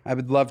love to. I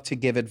would love to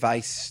give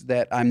advice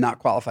that I'm not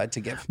qualified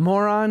to give.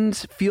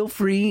 Morons, feel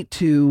free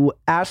to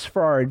ask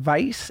for our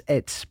advice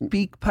at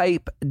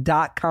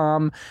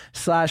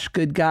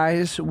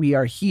speakpipe.com/goodguys. We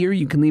are here.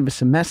 You can leave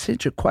us a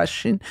message, a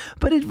question,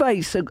 but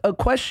advice, a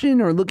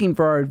question or looking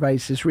for our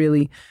advice is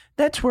really,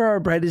 that's where our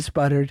bread is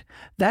buttered.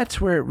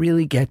 That's where it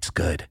really gets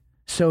good.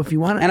 So if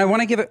you want to... And I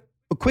want to give it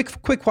a quick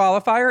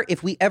qualifier.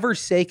 If we ever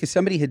say, because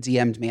somebody had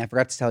DM'd me, I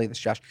forgot to tell you this,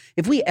 Josh.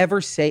 If we ever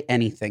say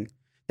anything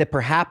that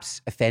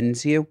perhaps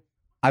offends you,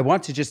 I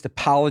want to just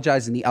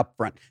apologize in the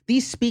upfront.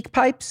 These speak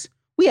pipes,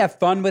 we have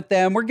fun with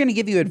them. We're going to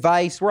give you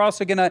advice. We're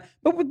also going to,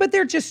 but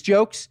they're just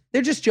jokes.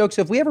 They're just jokes.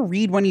 So if we ever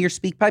read one of your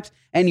speak pipes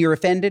and you're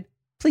offended,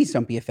 please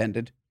don't be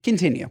offended.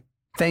 Continue.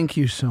 Thank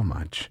you so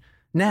much.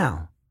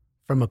 Now,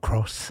 from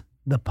across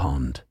the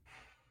pond.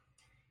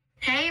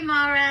 Hey,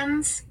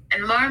 morons.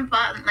 And more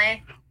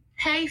importantly,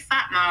 hey,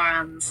 fat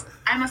morons.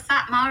 I'm a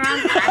fat moron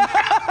and I'm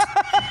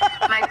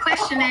proud. My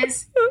question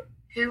is,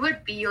 who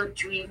would be your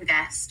dream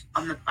guest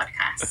on the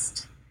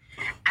podcast?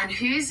 And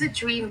who's the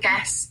dream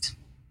guest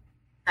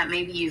that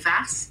maybe you've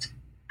asked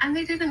and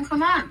they didn't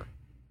come on?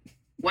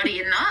 What are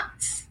you,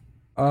 nuts?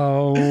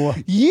 Oh.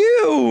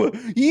 You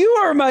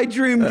are my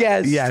dream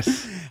guest.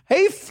 Yes.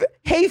 Hey,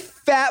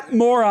 fat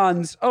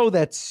morons. Oh,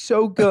 that's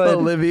so good.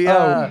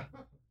 Olivia.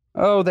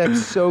 Oh,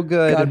 that's so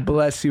good. God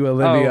bless you,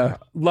 Olivia.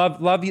 Oh,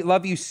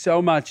 love you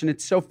so much. And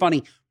it's so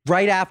funny.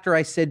 Right after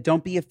I said,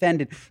 don't be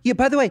offended. Yeah,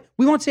 by the way,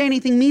 we won't say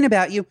anything mean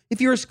about you if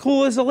you're as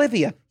cool as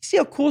Olivia. You see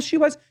how cool she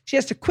was? She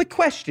asked a quick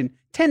question,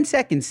 10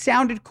 seconds,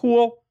 sounded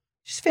cool.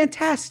 She's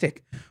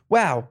fantastic.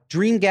 Wow.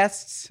 Dream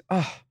guests.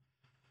 Oh.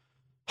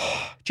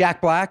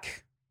 Jack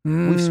Black.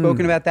 We've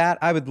spoken about that.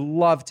 I would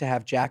love to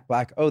have Jack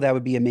Black. Oh, that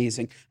would be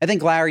amazing. I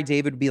think Larry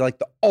David would be like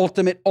the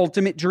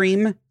ultimate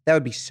dream. That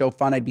would be so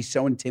fun. I'd be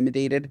so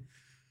intimidated.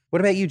 What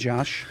about you,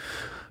 Josh?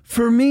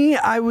 For me,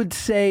 I would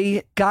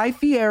say Guy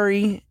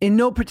Fieri, in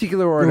no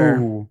particular order.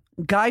 Ooh.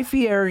 Guy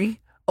Fieri,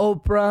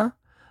 Oprah,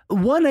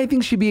 one, I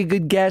think she'd be a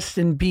good guest,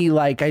 and B,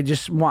 like, I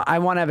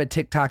want to have a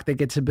TikTok that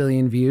gets 1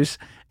 billion views.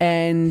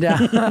 And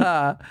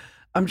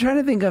I'm trying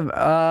to think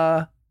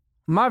of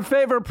my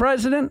favorite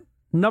president,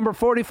 number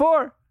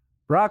 44,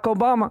 Barack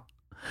Obama.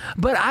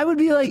 But I would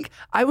be like,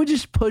 I would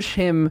just push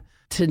him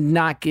to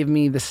not give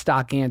me the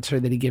stock answer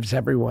that he gives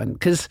everyone,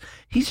 because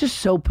he's just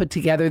so put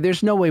together.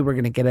 There's no way we're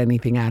going to get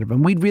anything out of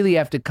him. We'd really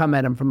have to come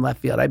at him from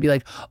left field. I'd be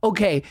like,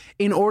 okay,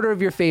 in order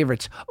of your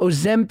favorites,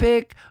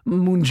 Ozempic,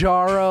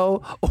 Mounjaro,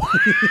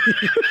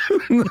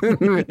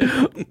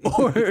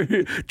 or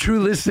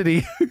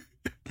Trulicity.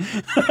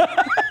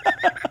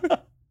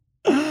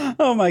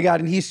 Oh my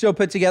God. And he's so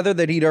put together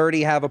that he'd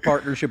already have a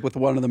partnership with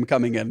one of them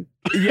coming in.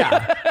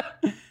 Yeah.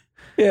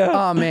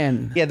 Yeah. Oh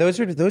man. Yeah, those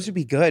would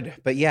be good.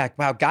 But yeah,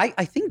 wow,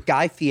 I think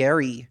Guy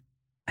Fieri,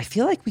 I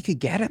feel like we could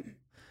get him.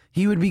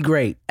 He would be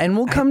great. And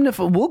we'll go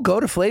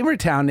to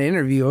Flavortown to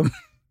interview him.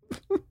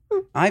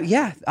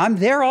 I'm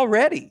there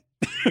already.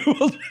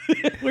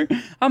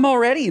 I'm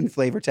already in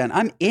Flavortown.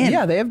 I'm in.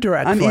 Yeah, they have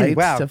direct flights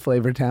to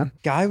Flavortown.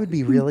 Guy would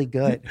be really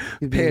good.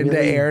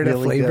 Panda Air to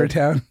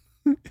Flavortown.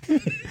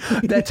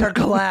 That's our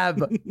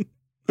collab.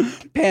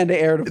 Panda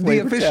Air to Flavortown. The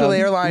official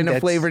airline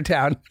of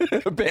Flavortown.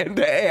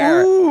 Panda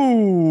Air.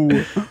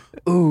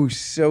 Ooh,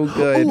 so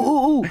good.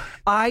 Ooh.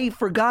 I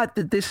forgot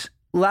that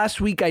last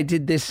week I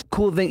did this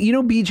cool thing. You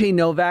know, BJ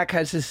Novak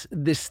has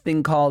this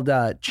thing called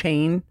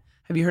Chain.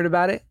 Have you heard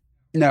about it?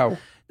 No.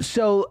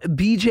 So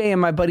BJ and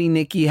my buddy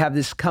Nikki have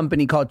this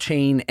company called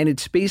Chain, and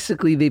it's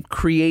basically they've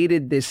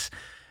created this.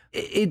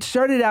 It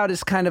started out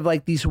as kind of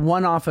like these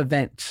one-off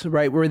events,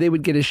 right, where they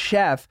would get a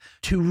chef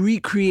to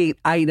recreate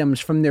items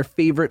from their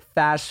favorite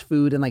fast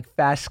food and like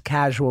fast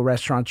casual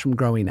restaurants from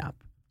growing up.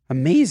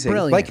 Amazing.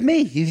 Brilliant. Like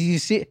me.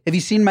 Have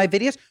you seen my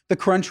videos? The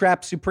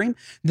Crunchwrap Supreme,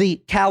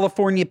 the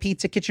California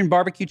Pizza Kitchen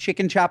Barbecue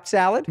Chicken Chopped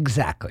Salad.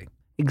 Exactly.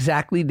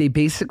 They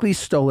basically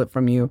stole it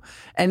from you.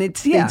 And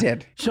it's, They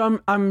did. So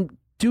I'm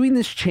doing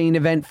this Chain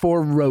event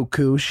for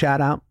Roku.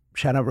 Shout out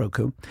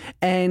Roku.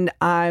 And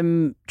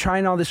I'm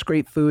trying all this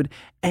great food.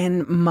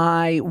 And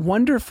my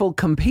wonderful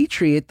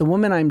compatriot, the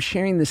woman I'm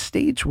sharing the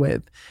stage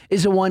with,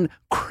 is one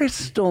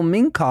Crystal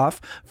Minkoff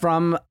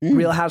from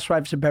Real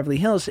Housewives of Beverly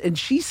Hills. And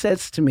she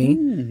says to me,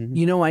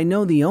 you know, I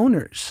know the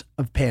owners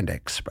of Panda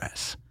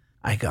Express.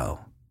 I go,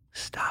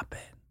 stop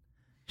it.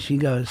 She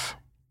goes,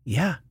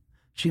 yeah.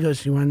 She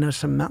goes, you want to know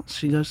something else?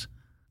 She goes,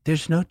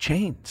 there's no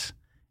chains.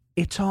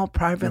 It's all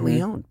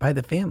privately owned by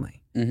the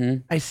family.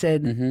 I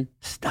said,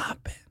 stop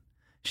it.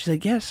 She's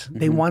like, yes,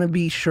 they want to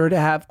be sure to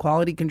have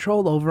quality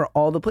control over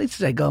all the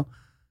places. I go,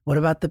 what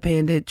about the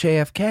Panda at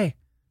JFK?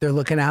 They're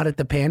looking out at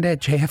the Panda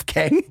at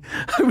JFK.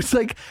 I was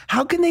like,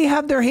 how can they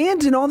have their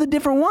hands in all the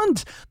different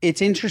ones?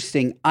 It's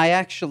interesting. I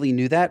actually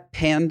knew that.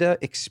 Panda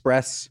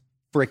Express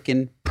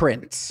frickin'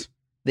 prints.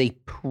 They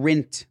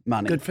print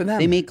money. Good for them.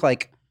 They make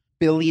like $1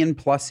 billion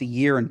plus a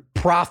year in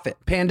profit.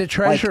 Panda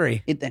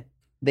Treasury.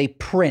 They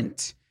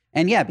print.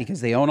 And yeah,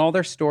 because they own all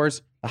their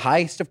stores, the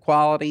highest of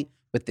quality,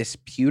 with this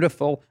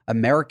beautiful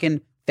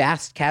American,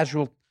 fast,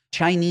 casual,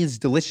 Chinese,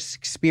 delicious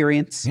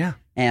experience. Yeah.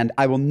 And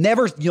you'll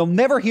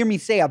never hear me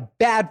say a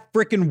bad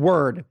freaking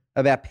word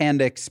about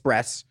Panda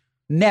Express.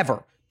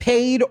 Never.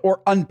 Paid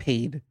or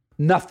unpaid.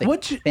 Nothing.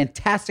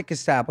 Fantastic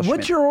establishment.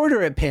 What's your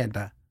order at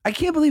Panda? I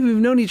can't believe we've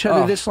known each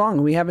other this long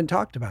and we haven't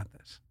talked about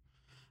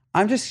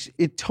this.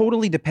 It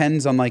totally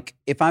depends on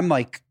if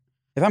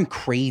I'm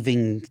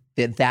craving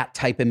that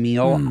type of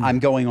meal, I'm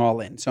going all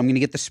in. So I'm going to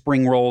get the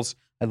spring rolls.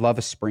 I love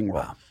a spring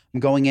roll. Wow. I'm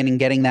going in and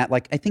getting that,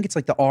 I think it's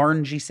like the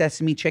orangey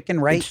sesame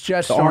chicken, right? It's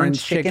just the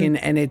orange chicken,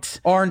 and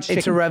it's orange chicken.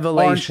 It's a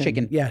revelation. Orange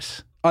chicken.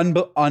 Yes.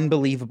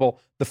 Unbelievable.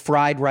 The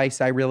fried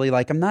rice I really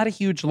like. I'm not a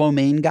huge lo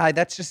mein guy.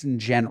 That's just in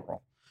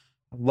general.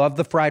 I love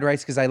the fried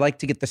rice because I like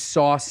to get the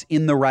sauce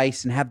in the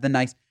rice and have the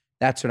nice.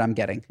 That's what I'm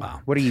getting. Wow.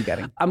 What are you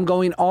getting? I'm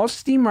going all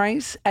steam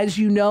rice. As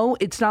you know,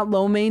 it's not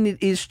lo mein. It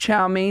is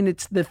chow mein.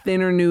 It's the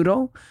thinner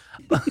noodle.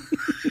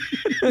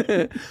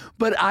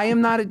 But I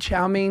am not a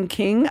chow mein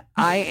king.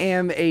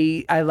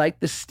 I like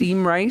the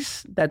steam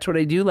rice. That's what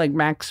I do, like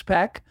Max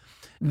Peck.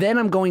 Then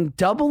I'm going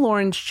double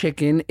orange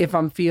chicken if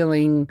I'm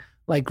feeling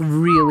like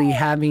really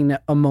having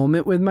a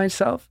moment with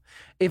myself.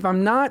 If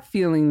I'm not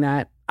feeling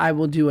that, I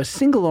will do a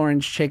single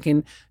orange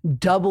chicken,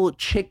 double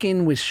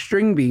chicken with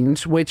string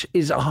beans, which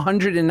is a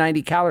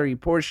 190 calorie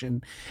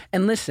portion.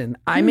 And listen,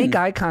 I make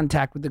eye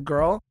contact with the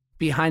girl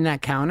behind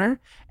that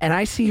counter and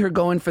I see her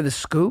going for the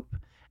scoop.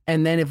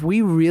 And then if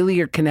we really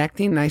are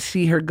connecting and I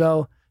see her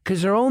go,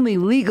 because they're only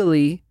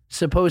legally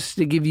supposed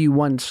to give you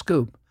one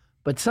scoop,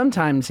 but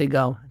sometimes they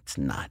go, it's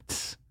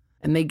nuts.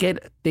 And they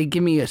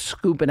give me a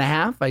scoop and a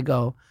half. I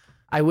go,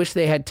 I wish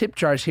they had tip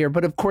jars here.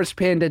 But of course,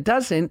 Panda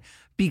doesn't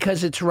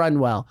because it's run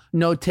well.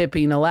 No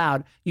tipping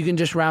allowed. You can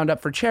just round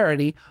up for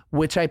charity,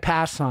 which I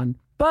pass on.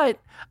 But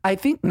I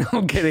think, no,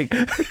 I'm kidding.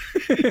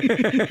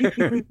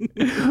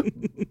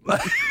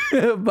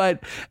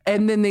 but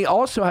and then they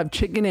also have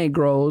chicken egg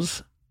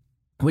rolls.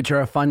 which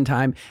are a fun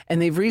time.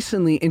 And they've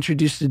recently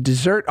introduced a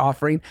dessert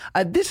offering.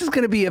 This is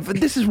going to be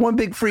this is one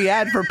big free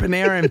ad for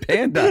Panera and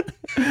Panda.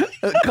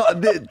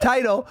 The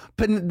title,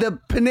 the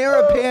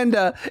Panera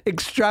Panda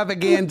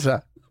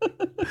Extravaganza.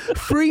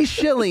 Free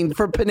shilling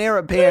for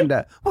Panera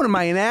Panda. What am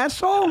I, an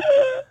asshole?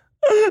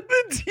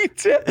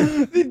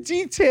 The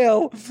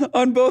detail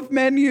on both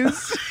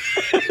menus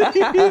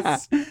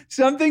is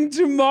something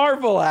to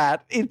marvel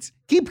at.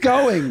 Keep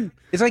going.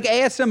 It's like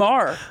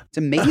ASMR. It's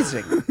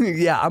amazing.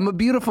 Yeah, I'm a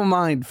beautiful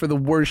mind for the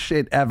worst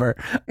shit ever.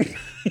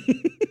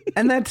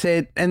 And that's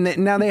it. And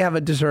now they have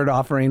a dessert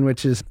offering,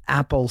 which is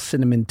apple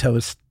cinnamon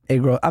toast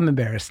egg roll. I'm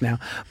embarrassed now.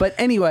 But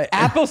anyway.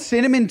 Apple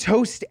cinnamon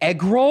toast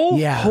egg roll?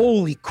 Yeah.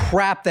 Holy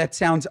crap, that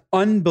sounds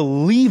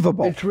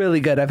unbelievable. It's really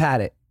good. I've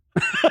had it.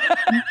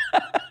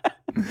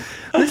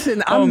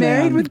 Listen, I'm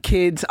married with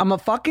kids. I'm a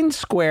fucking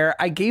square.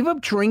 I gave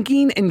up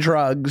drinking and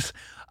drugs.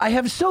 I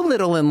have so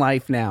little in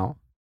life now.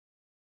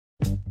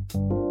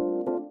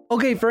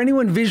 Okay, for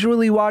anyone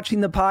visually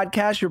watching the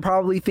podcast, you're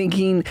probably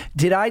thinking,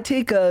 did I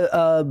take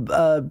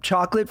a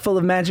chocolate full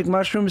of magic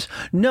mushrooms?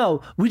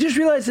 No, we just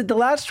realized that the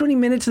last 20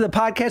 minutes of the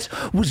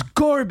podcast was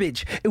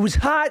garbage. It was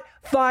hot,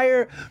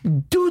 fire,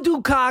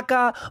 doo-doo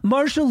caca.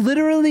 Marshall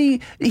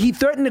literally, he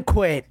threatened to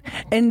quit.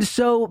 And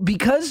so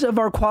because of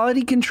our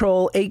quality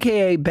control,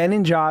 AKA Ben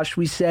and Josh,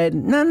 we said,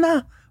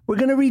 nah, we're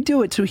going to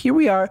redo it. So here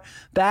we are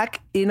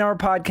back in our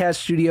podcast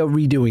studio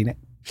redoing it.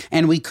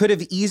 And we could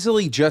have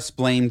easily just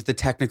blamed the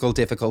technical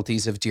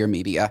difficulties of Dear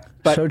Media.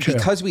 But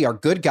because we are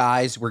good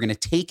guys, we're going to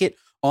take it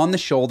on the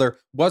shoulder.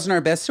 Wasn't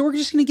our best, so we're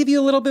just going to give you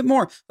a little bit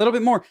more.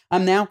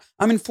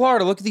 I'm in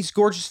Florida. Look at these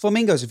gorgeous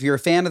flamingos. If you're a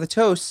fan of the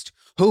toast,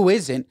 who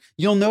isn't?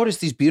 You'll notice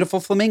these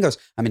beautiful flamingos.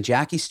 I'm in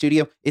Jackie's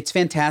studio. It's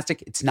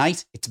fantastic. It's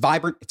nice. It's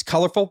vibrant. It's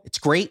colorful. It's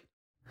great.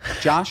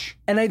 Josh,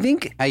 and I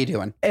think, how you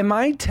doing? Am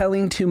I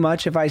telling too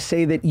much if I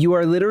say that you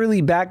are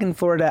literally back in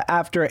Florida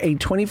after a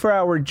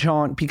 24-hour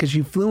jaunt because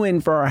you flew in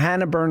for our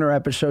Hannah Burner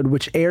episode,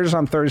 which airs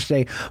on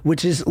Thursday,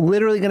 which is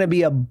literally going to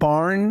be a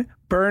barn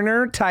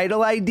burner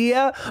title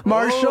idea?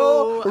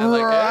 Marshall,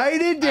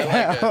 write it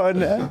down.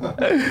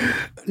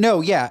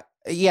 No, yeah.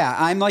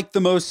 I'm like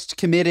the most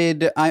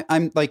committed.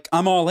 I'm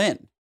all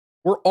in.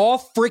 We're all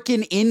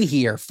freaking in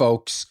here,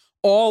 folks.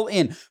 All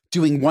in,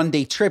 doing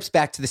one-day trips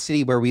back to the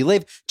city where we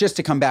live, just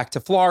to come back to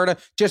Florida,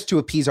 just to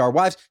appease our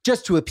wives,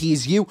 just to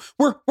appease you.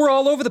 We're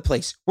all over the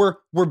place. We're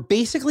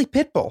basically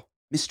Pitbull,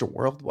 Mr.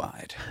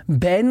 Worldwide.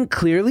 Ben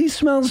clearly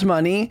smells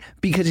money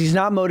because he's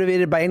not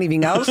motivated by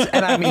anything else,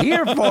 and I'm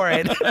here for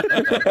it.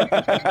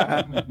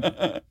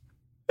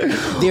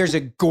 There's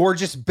a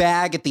gorgeous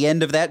bag at the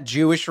end of that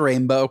Jewish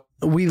rainbow.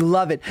 We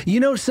love it.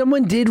 You know,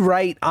 someone did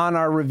write on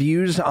our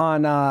reviews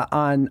on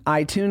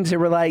iTunes. They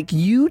were like,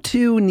 you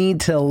two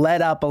need to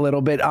let up a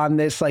little bit on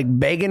this, like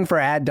begging for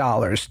ad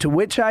dollars. To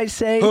which I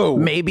say,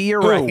 maybe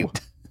you're right.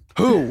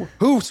 Who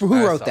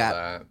wrote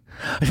that?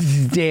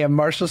 Damn,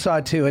 Marshall saw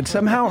it too. It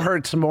somehow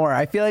hurts more.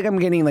 I feel like I'm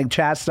getting like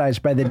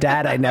chastised by the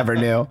dad I never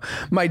knew.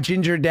 My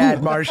ginger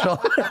dad,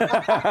 Marshall.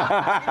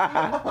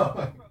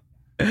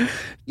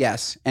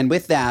 Yes. And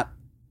with that,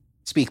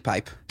 Speak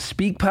Pipe,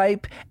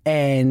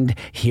 and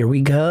here we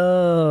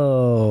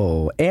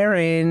go.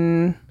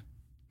 Aaron.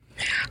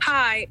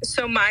 Hi.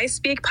 So my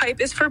Speak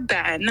Pipe is for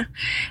Ben,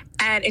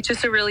 and it's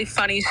just a really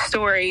funny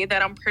story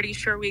that I'm pretty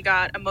sure we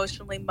got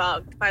emotionally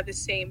mugged by the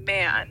same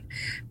man,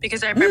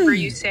 because I remember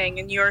you saying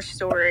in your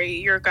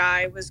story your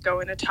guy was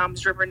going to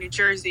Toms River, New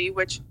Jersey,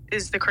 which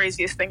is the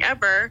craziest thing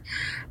ever.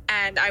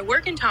 And I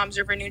work in Toms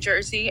River, New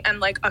Jersey, and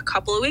like a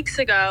couple of weeks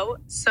ago,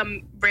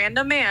 some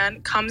random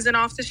man comes in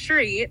off the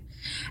street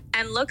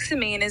and looks at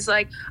me and is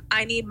like,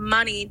 I need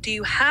money. Do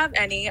you have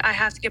any? I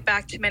have to get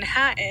back to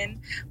Manhattan.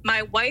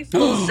 My wife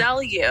will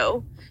sell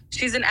you.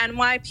 She's an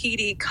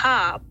NYPD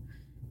cop.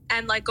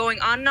 And like going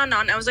on and on and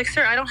on. I was like,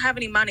 sir, I don't have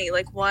any money.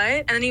 Like, what?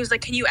 And then he was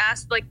like, can you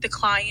ask like the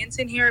clients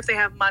in here if they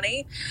have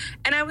money?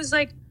 And I was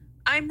like,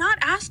 I'm not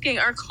asking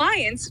our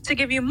clients to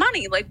give you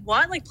money. Like,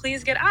 what? Like,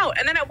 please get out.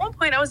 And then at one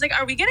point I was like,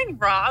 are we getting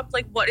robbed?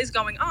 Like, what is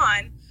going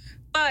on?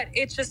 But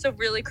it's just a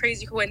really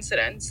crazy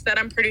coincidence that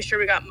I'm pretty sure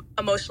we got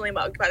emotionally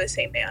mugged by the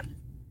same man.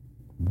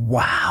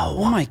 Wow.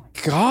 Oh my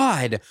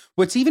God.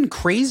 What's even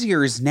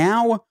crazier is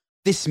now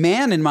this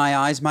man, in my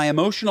eyes, my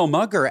emotional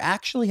mugger,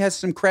 actually has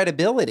some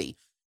credibility,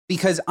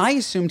 because I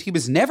assumed he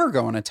was never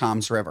going to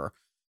Toms River.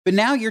 But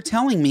now you're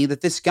telling me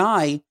that this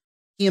guy,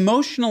 he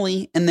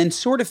emotionally and then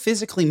sort of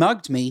physically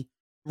mugged me,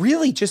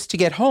 really just to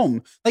get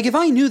home. Like, if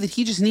I knew that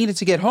he just needed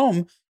to get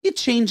home, it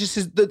changes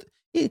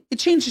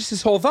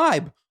his whole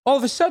vibe. All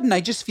of a sudden,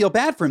 I just feel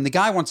bad for him. The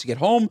guy wants to get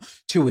home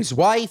to his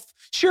wife.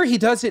 Sure, he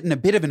does it in a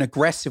bit of an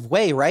aggressive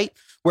way, right?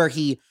 Where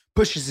he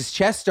pushes his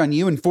chest on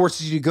you and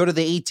forces you to go to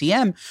the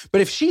ATM.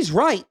 But if she's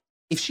right,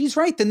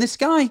 then this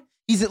guy,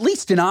 he's at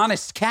least an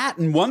honest cat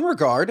in one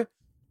regard.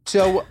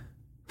 So,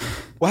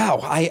 wow,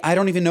 I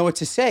don't even know what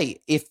to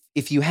say.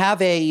 If you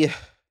have I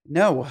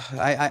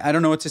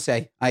don't know what to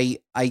say.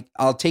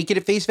 I'll take it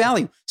at face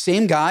value.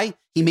 Same guy.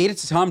 He made it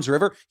to Toms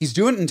River. He's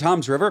doing it in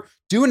Toms River,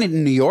 doing it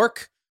in New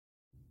York.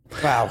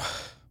 Wow.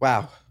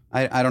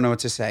 I don't know what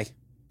to say.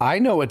 I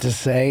know what to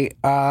say.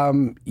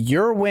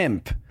 You're a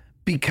wimp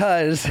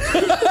because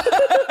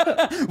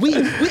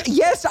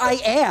Yes, I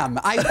am.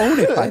 I own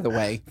it, by the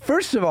way.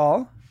 first of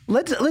all,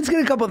 let's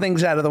get a couple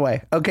things out of the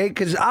way, okay?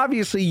 Because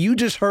obviously you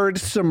just heard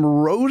some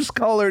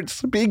rose-colored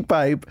speak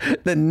pipe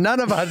that none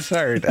of us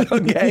heard,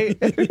 okay?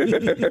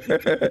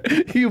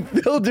 You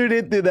filtered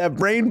it through that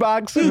brain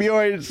box of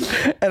yours,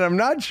 and I'm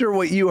not sure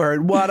what you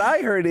heard. What I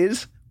heard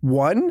is,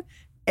 one,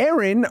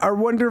 Aaron, our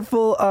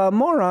wonderful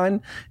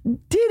moron,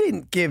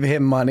 didn't give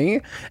him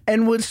money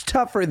and was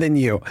tougher than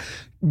you.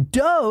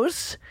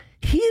 Dos,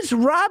 he's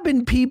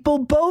robbing people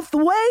both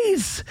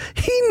ways.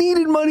 He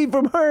needed money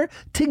from her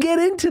to get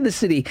into the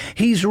city.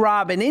 He's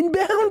robbing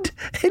inbound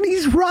and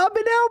he's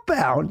robbing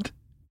outbound.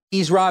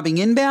 He's robbing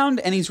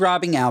inbound and he's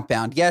robbing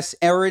outbound. Yes,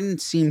 Aaron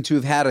seemed to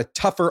have had a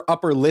tougher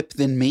upper lip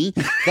than me.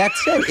 That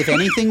said, if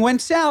anything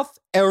went south,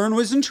 Aaron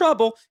was in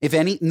trouble.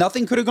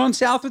 Nothing could have gone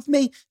south with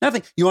me.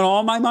 Nothing. You want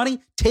all my money?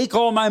 Take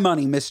all my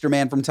money, Mr.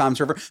 Man from Tom's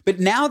River. But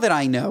now that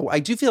I know, I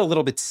do feel a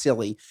little bit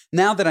silly.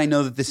 Now that I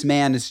know that this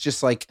man is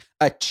just like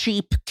a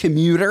cheap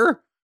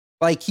commuter.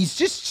 Like, he's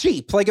just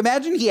cheap. Like,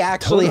 imagine he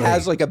actually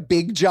has like a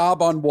big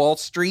job on Wall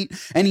Street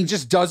and he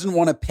just doesn't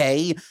want to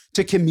pay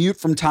to commute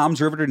from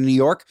Tom's River to New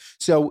York.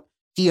 So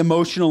he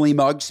emotionally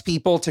mugs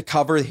people to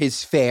cover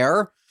his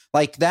fare.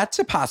 Like, that's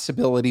a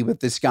possibility with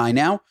this guy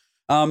now.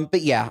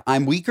 But yeah,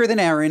 I'm weaker than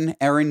Aaron.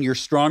 Aaron, you're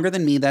stronger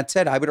than me. That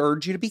said, I would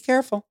urge you to be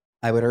careful.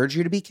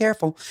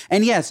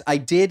 And yes, I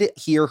did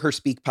hear her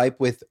speak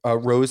pipe with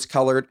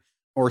rose-colored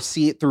or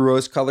see it through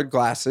rose-colored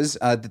glasses,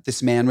 that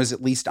this man was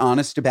at least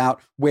honest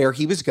about where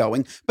he was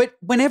going. But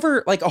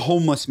whenever, like, a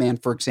homeless man,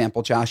 for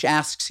example, Josh,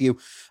 asks you,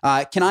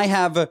 can I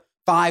have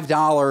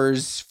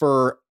 $5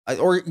 for,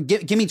 or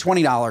give me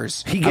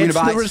 $20. He gets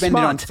the response. Spend it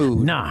on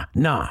food. Nah.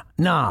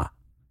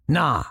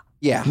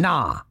 Yeah.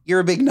 Nah. You're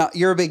a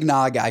big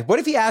nah guy. What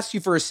if he asked you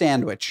for a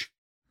sandwich?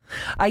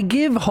 I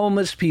give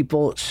homeless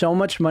people so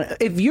much money.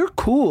 If you're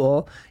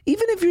cool,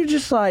 even if you're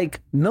just like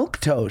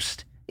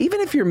milquetoast, even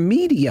if you're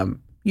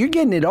medium, you're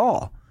getting it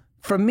all.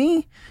 From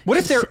me, what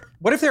if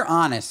they're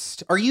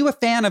honest? Are you a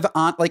fan of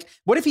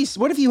what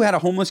if you had a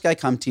homeless guy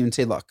come to you and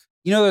say, look,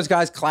 you know those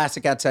guys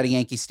classic outside of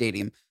Yankee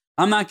Stadium?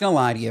 I'm not going to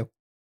lie to you.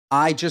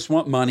 I just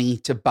want money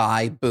to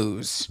buy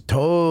booze.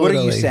 Totally. What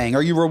are you saying?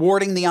 Are you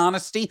rewarding the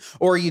honesty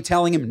or are you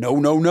telling him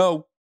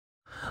no?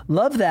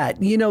 Love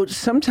that. You know,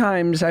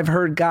 sometimes I've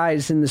heard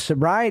guys in the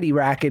sobriety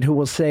racket who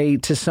will say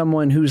to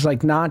someone who's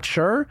like not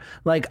sure,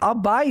 like, I'll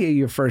buy you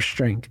your first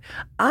drink.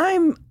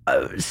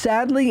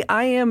 Sadly,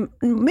 I am,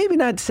 maybe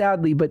not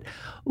sadly, but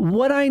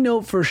what I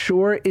know for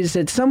sure is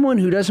that someone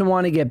who doesn't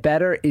want to get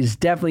better is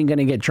definitely going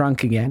to get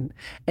drunk again.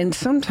 And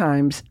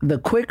sometimes the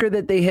quicker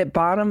that they hit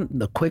bottom,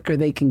 the quicker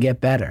they can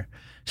get better.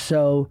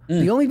 So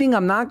the only thing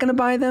I'm not going to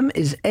buy them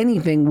is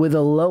anything with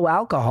a low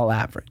alcohol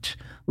average.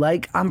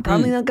 Like, I'm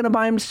probably not going to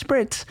buy them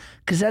spritz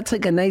because that's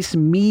like a nice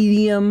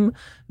medium,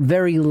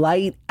 very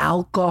light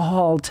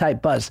alcohol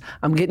type buzz.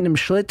 I'm getting them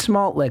Schlitz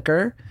malt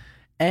liquor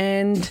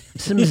and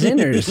some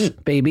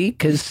Zinners, baby,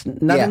 because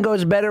nothing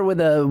goes better with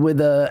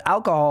a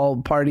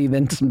alcohol party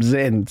than some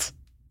Zins.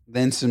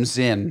 Then some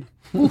Zin.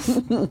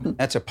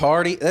 That's a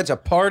party. That's a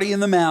party in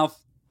the mouth.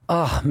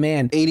 Oh,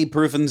 man. 80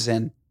 proof and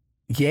Zin.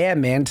 Yeah,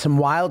 man. Some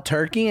wild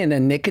turkey and a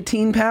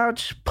nicotine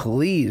pouch.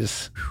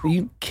 Please. Are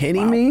you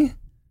kidding me?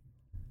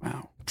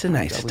 Wow. It's a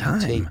nice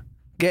time.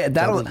 Yeah,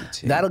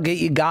 that'll get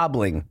you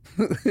gobbling.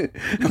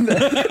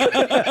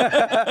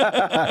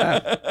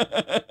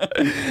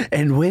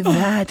 And with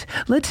that,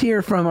 let's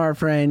hear from our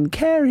friend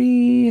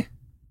Carrie.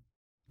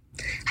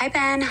 Hi,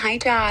 Ben. Hi,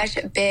 Josh.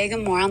 Big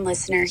Moron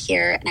listener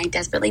here, and I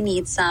desperately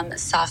need some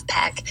soft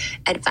pack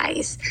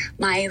advice.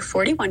 My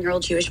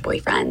 41-year-old Jewish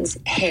boyfriend's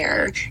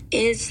hair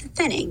is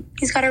thinning.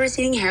 He's got a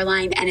receding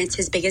hairline, and it's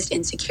his biggest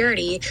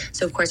insecurity.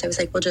 So, of course, I was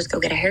like, well, just go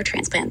get a hair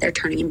transplant. They're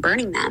turning and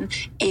burning them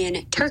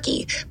in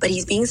Turkey. But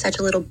he's being such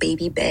a little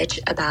baby bitch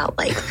about,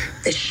 like,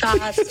 the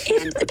shots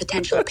and the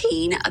potential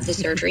pain of the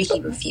surgery.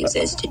 He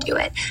refuses to do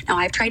it. Now,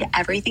 I've tried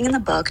everything in the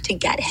book to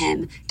get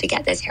him to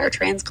get this hair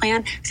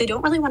transplant because I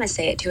don't really want to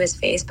say it to his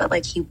face, but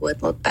like he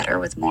would look better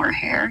with more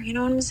hair. You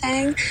know what I'm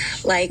saying?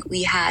 Like,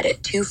 we had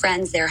two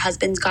friends, their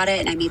husbands got it,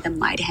 and I made them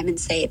lie to him and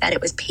say that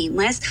it was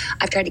painless.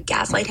 I've tried to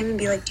gaslight him and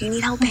be like, do you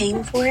need help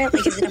paying for it?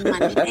 Like, is it a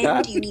money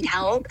thing? Do you need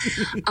help?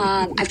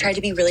 I've tried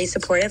to be really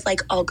supportive.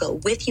 Like, I'll go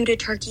with you to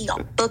Turkey.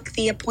 I'll book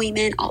the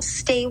appointment. I'll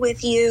stay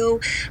with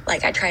you.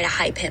 Like, I try to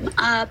hype him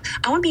up.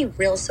 I want to be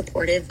real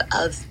supportive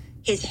of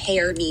his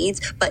hair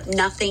needs, but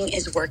nothing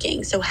is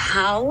working. So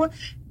how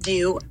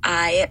do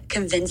I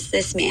convince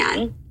this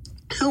man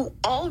who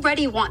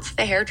already wants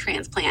the hair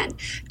transplant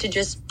to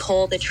just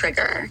pull the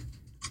trigger?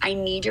 I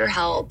need your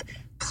help.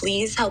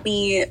 Please help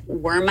me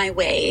worm my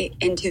way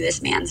into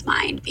this man's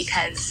mind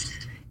because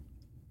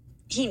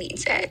he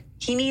needs it.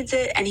 He needs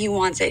it and he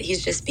wants it.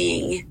 He's just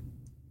being,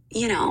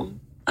 you know,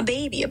 a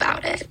baby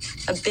about it.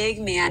 A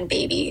big man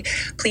baby.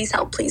 Please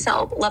help. Please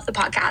help. Love the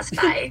podcast.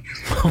 Bye.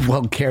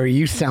 Well, Carrie,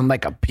 you sound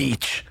like a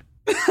peach.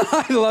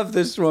 I love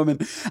this woman.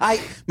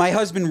 My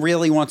husband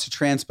really wants a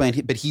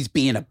transplant, but he's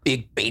being a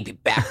big baby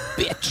back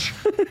bitch.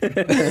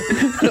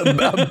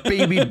 A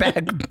baby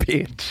back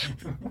bitch.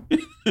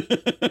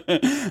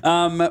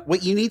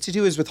 What you need to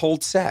do is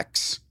withhold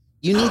sex.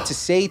 You need to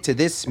say to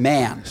this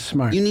man.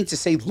 Smart. You need to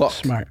say, look.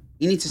 Smart.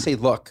 You need to say,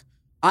 look,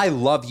 I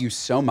love you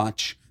so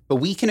much, but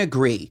we can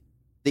agree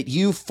that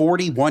you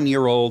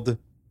 41-year-old,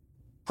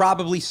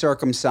 probably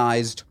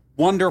circumcised,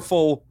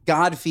 wonderful,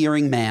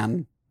 God-fearing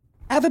man,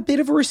 have a bit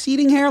of a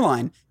receding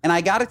hairline. And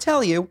I got to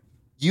tell you,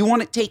 you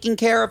want it taken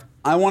care of.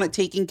 I want it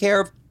taken care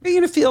of. Are you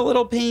going to feel a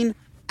little pain?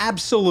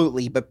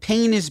 Absolutely. But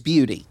pain is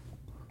beauty.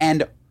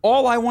 And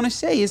all I want to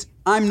say is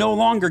I'm no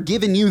longer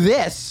giving you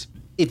this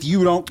if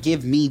you don't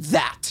give me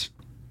that.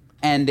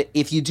 And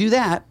if you do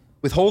that,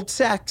 withhold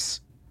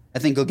sex, I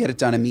think you'll get it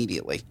done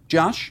immediately.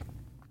 Josh?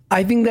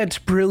 I think that's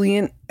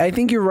brilliant. I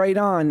think you're right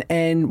on.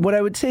 And what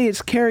I would say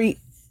is, Carrie,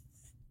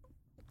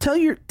 tell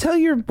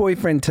your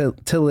boyfriend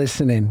to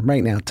listen in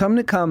right now. Tell him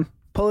to come.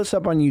 Pull us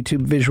up on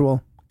YouTube,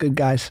 visual. Good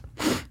guys.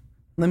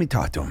 Let me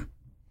talk to him.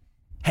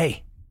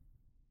 Hey,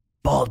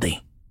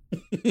 Baldy.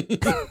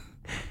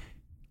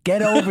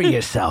 Get over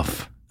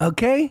yourself,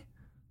 okay?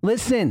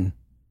 Listen,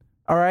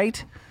 all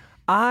right?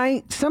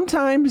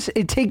 Sometimes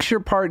it takes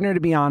your partner to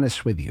be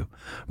honest with you,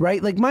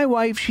 right? Like my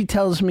wife, she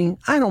tells me,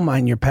 I don't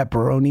mind your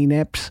pepperoni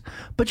nips,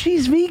 but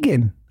she's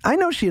vegan. I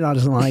know she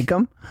doesn't like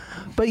them,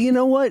 but you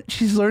know what?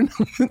 She's learned.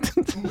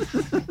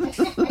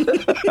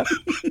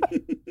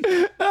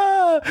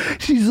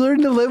 She's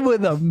learned to live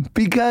with them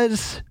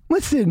because,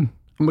 listen,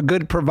 I'm a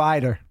good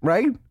provider,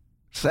 right?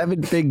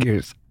 7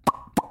 figures.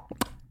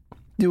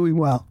 Doing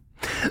well.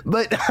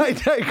 But I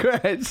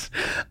digress.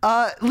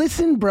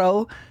 Listen,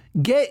 bro,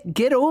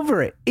 get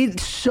over it.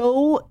 It's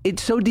so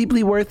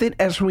deeply worth it.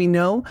 As we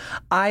know,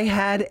 I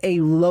had a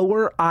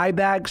lower eye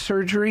bag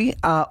surgery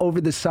over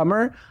the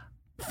summer.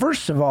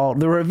 First of all,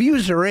 the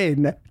reviews are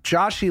in.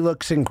 Joshy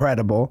looks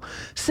incredible.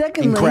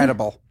 Secondly,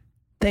 incredible.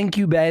 Thank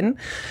you, Ben.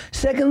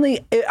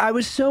 Secondly, I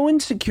was so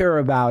insecure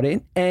about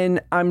it, and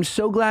I'm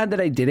so glad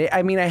that I did it.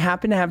 I mean, I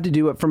happened to have to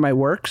do it for my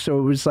work, so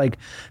it was like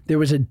there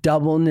was a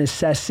double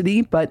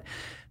necessity, but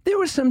there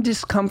was some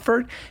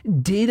discomfort.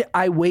 Did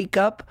I wake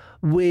up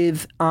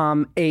with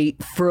a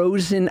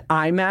frozen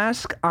eye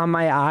mask on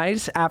my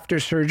eyes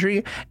after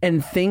surgery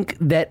and think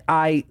that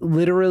I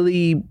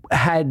literally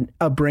had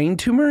a brain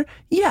tumor?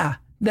 Yeah,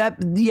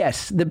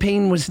 yes, the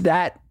pain was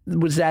that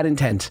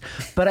intense.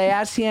 But I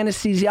asked the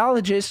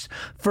anesthesiologist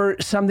for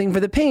something for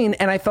the pain,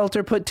 and I felt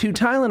her put 2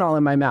 Tylenol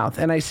in my mouth.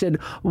 And I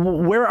said,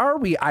 "Where are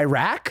we?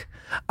 Iraq?"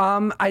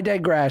 I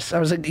digress. I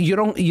was like, "You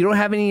don't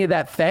have any of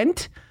that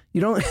Fent?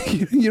 You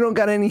don't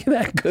got any of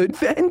that good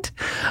Fent?"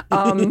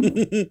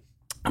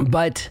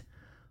 But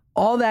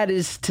all that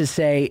is to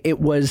say, it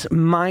was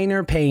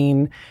minor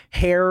pain.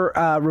 Hair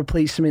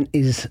replacement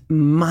is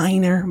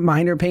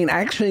minor pain.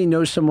 I actually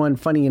know someone,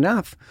 funny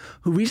enough,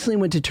 who recently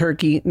went to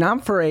Turkey,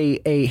 not for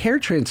a hair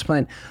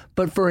transplant,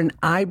 but for an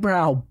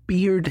eyebrow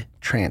beard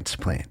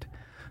transplant.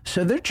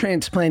 So they're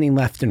transplanting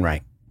left and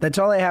right. That's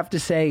all I have to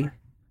say.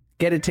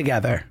 Get it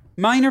together.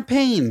 Minor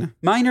pain.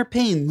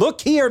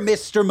 Look here,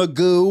 Mr.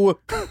 Magoo.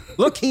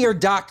 Look here,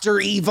 Dr.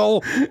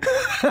 Evil.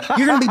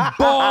 You're going to be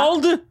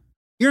bald.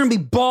 You're going to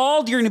be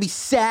bald. You're going to be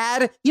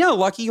sad. You know how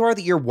lucky you are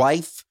that your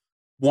wife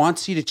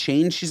wants you to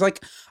change? She's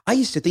like, I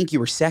used to think you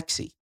were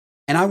sexy,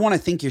 and I want to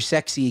think you're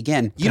sexy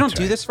again. You don't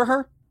do this for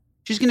her?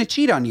 She's going to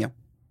cheat on you.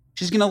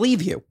 She's going to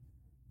leave you.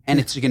 And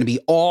it's going to be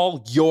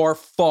all your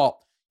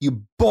fault,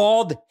 you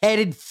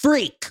bald-headed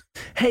freak.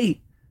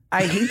 Hey,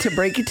 I hate to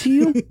break it to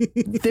you.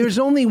 There's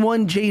only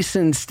one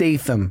Jason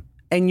Statham,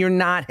 and you're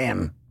not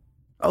him.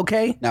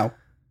 Okay? No.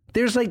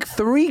 There's like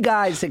 3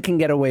 guys that can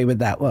get away with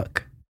that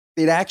look.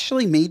 It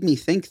actually made me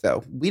think,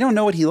 though. We don't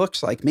know what he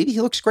looks like. Maybe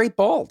he looks great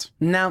bald.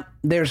 Now,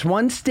 there's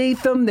one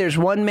Statham, there's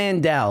one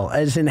Mandel,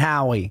 as in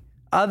Howie.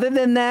 Other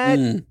than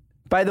that,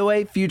 by the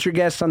way, future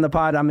guests on the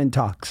pod, I'm in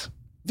talks.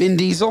 Vin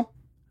Diesel?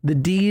 The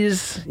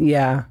D's,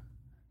 yeah.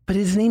 But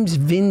his name's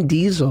Vin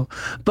Diesel.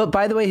 But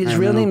by the way, his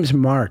real name's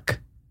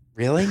Mark.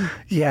 Really?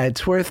 Yeah,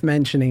 it's worth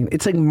mentioning.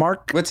 It's like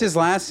Mark. What's his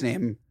last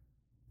name?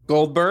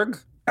 Goldberg?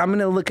 I'm going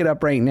to look it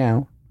up right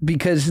now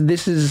because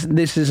this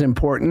is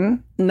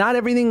important. Not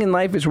everything in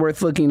life is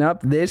worth looking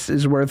up. This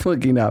is worth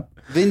looking up.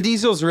 Vin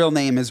Diesel's real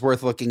name is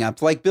worth looking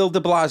up. Like Bill de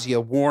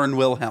Blasio, Warren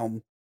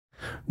Wilhelm.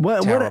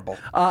 Terrible.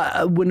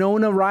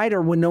 Winona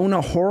Ryder,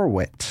 Winona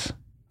Horowitz.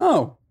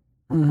 Oh.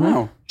 Mm-hmm.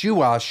 Oh.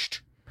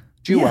 Jewashed.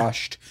 Yeah.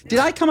 Did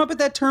I come up with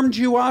that term,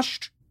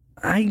 Jewashed?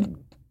 I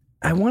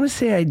want to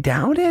say I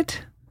doubt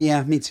it.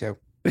 Yeah, me too.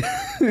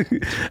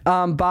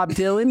 Bob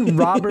Dylan,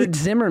 Robert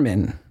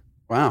Zimmerman.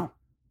 Wow.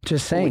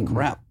 Just saying. Holy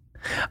crap.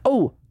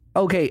 Oh,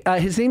 okay.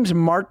 His name's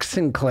Mark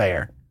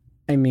Sinclair.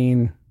 I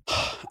mean.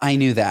 I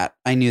knew that.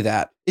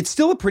 It's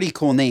still a pretty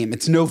cool name.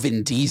 It's no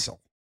Vin Diesel,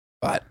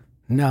 but.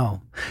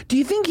 No. Do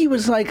you think he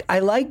was like, I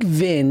like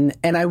Vin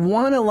and I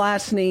want a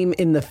last name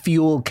in the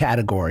fuel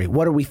category?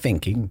 What are we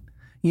thinking?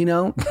 You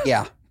know?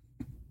 Yeah.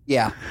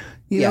 You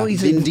know,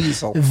 he's Vin like,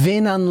 Diesel.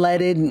 Vin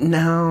unleaded?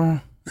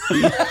 No.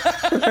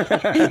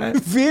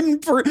 Vin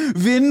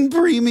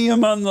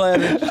Premium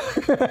Unleaded.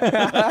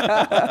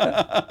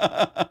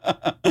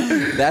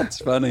 That's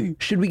funny.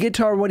 Should we get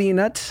to our What Are You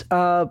Nuts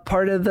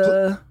part of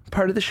the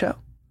show?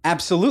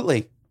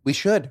 Absolutely. We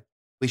should.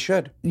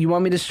 You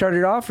want me to start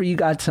it off, or you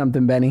got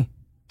something, Benny?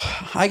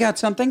 I got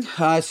something.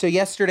 So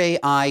yesterday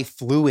I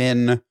flew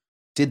in,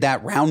 did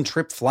that round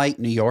trip flight,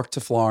 New York to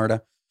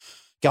Florida,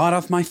 got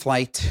off my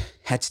flight,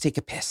 had to take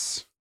a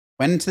piss,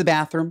 went into the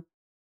bathroom,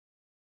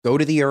 go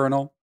to the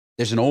urinal.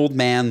 There's an old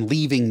man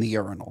leaving the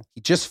urinal.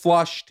 He just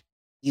flushed.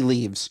 He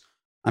leaves.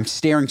 I'm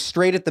staring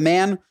straight at the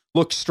man,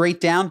 look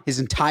straight down. His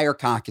entire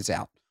cock is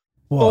out.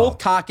 Whoa. Full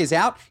cock is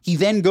out. He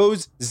then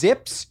goes,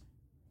 zips,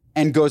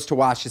 and goes to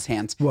wash his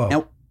hands. Whoa.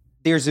 Now,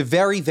 there's a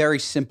very, very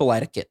simple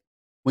etiquette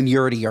when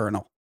you're at a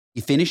urinal.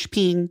 You finish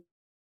peeing,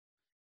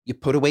 you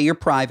put away your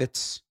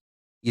privates,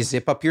 you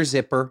zip up your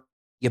zipper,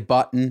 you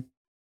button,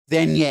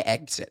 then you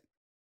exit.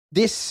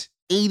 This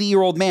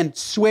 80-year-old man,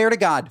 swear to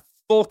God,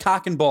 full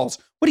cock and balls.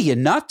 What are you,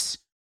 nuts?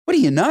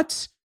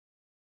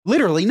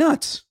 Literally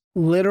nuts.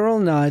 Literal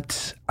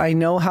nuts. I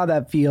know how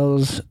that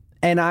feels.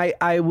 And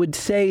I would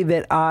say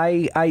that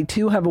I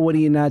too have a What Are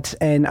You Nuts,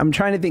 and I'm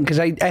trying to think because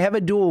I have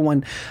a dual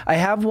one. I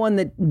have one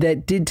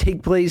that did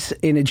take place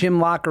in a gym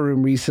locker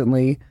room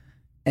recently,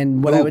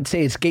 and what I would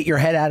say is get your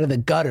head out of the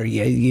gutter,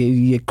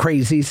 you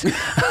crazies.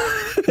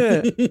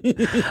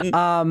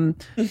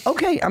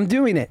 Okay, I'm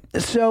doing it.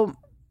 So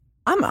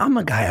I'm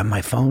a guy on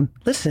my phone.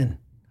 Listen,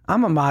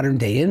 I'm a modern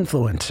day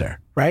influencer,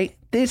 right?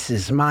 This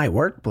is my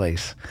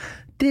workplace.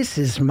 This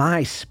is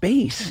my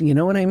space. You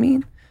know what I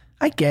mean?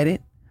 I get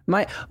it.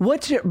 By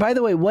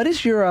the way, what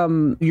is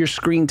your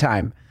screen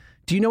time?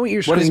 Do you know what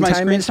your screen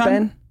time is,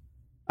 Ben?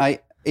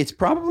 It's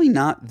probably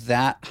not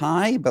that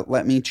high, but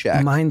let me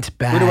check. Mine's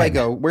bad.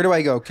 Where do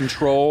I go?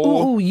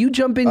 Control. Ooh, you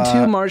jump in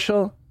too,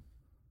 Marshall.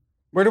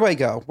 Where do I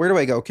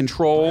go?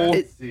 Control.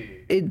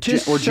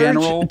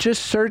 General.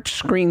 Just search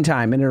screen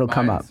time and it'll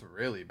come up. It's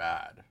really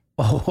bad.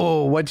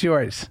 Oh, what's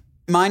yours?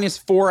 Mine is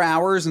 4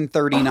 hours and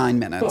 39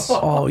 minutes.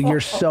 Oh, you're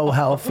so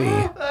healthy.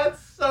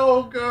 That's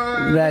so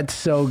good. That's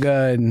so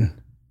good.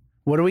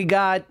 What do we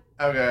got?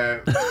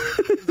 Okay.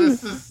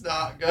 This is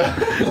not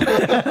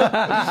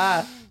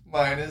good.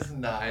 Mine is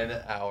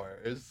 9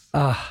 hours.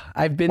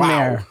 I've been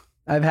there.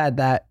 I've had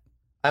that.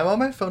 I'm on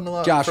my phone a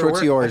lot. Josh,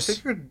 what's yours? I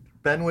figured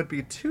Ben would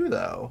be 2,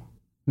 though.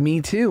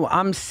 Me too.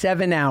 I'm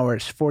 7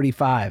 hours,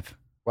 45.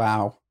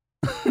 Wow.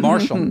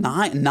 Marshall,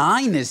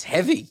 nine is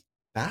heavy.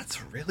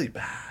 That's really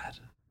bad.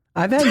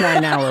 I've had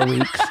 9-hour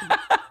weeks.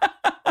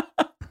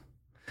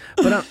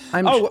 But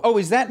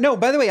is that? No,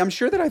 by the way, I'm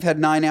sure that I've had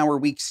 9-hour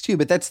weeks too,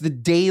 but that's the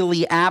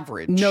daily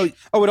average. No.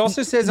 Oh, it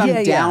also says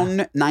I'm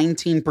down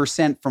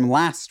 19% from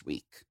last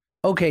week.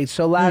 Okay,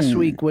 so last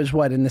week was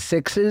what, in the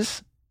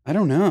 6s? I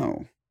don't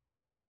know.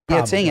 Yeah,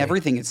 it's saying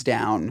everything is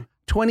down.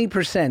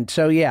 20%,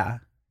 so yeah.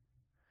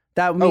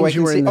 That means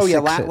you were in the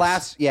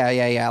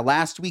 6s.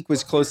 Last week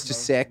was close to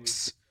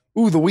 6.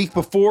 Ooh, the week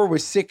before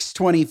was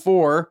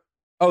 6:24.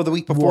 Oh, the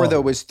week before,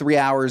 though, was 3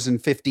 hours and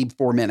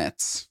 54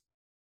 minutes.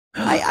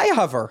 I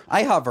hover.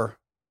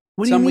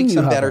 What do some you mean weeks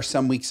I'm hover? better,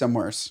 some weeks I'm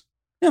worse.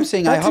 You know, I'm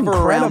saying That's I hover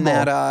around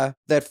incredible.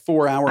 that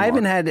 4 hour mark. I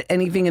haven't had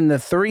anything in the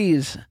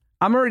 3s.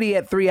 I'm already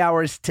at 3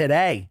 hours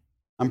today.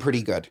 I'm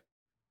pretty good.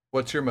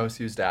 What's your most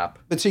used app?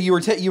 But so you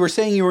were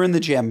saying you were in the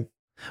gym.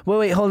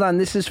 Wait, hold on.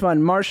 This is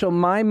fun. Marshall,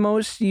 my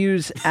most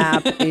used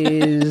app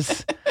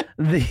is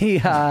this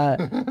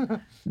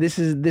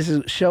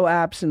is show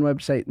apps and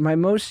website. My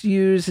most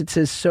used, it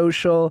says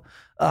social,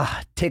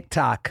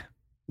 TikTok.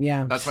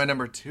 Yeah. That's my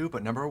number 2,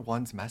 but number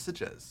 1's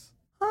messages.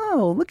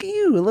 Oh, look at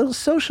you, a little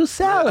social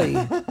Sally.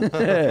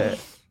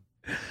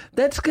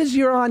 That's because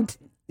you're on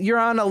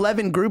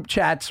 11 group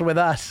chats with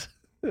us.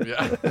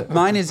 Yeah.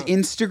 Mine is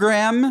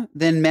Instagram,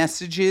 then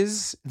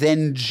messages,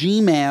 then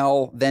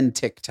Gmail, then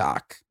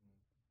TikTok.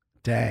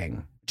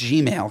 Dang.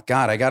 Gmail.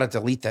 God, I got to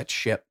delete that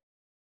shit.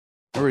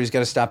 Everybody's got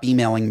to stop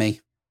emailing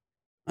me.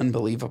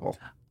 Unbelievable.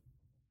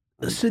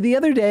 So the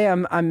other day,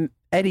 I'm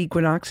at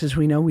Equinox, as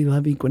we know, we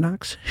love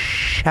Equinox.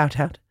 Shout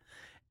out.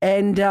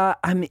 And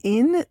I'm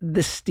in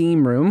the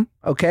steam room,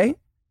 okay?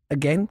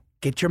 Again,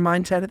 get your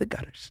minds out of the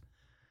gutters.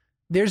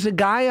 There's a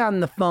guy on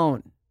the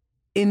phone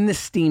in the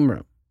steam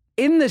room.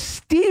 In the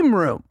steam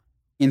room.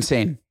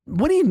 Insane.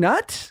 What are you,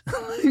 nuts?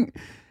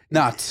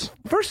 Nuts.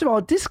 First of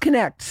all,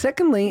 disconnect.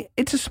 Secondly,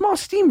 it's a small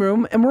steam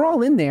room and we're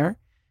all in there.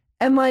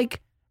 And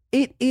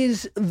it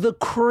is the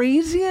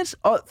craziest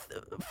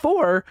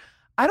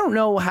I don't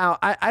know how,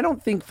 I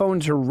don't think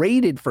phones are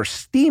rated for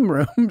steam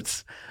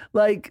rooms.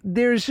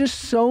 There's just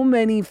so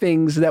many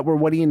things that were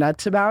what are you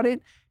nuts about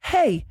it.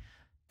 Hey,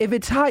 if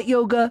it's hot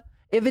yoga,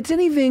 if it's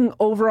anything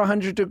over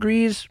 100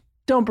 degrees,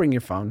 don't bring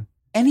your phone.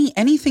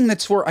 Anything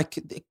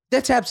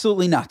that's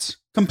absolutely nuts.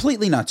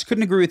 Completely nuts.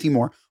 Couldn't agree with you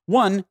more.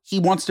 One, he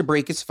wants to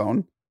break his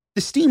phone.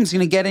 The steam's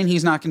going to get in.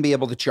 He's not going to be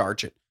able to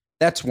charge it.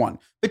 That's one.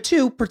 But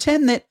two,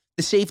 pretend that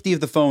the safety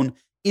of the phone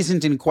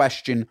isn't in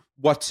question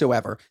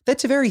whatsoever.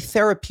 That's a very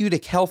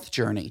therapeutic health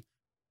journey.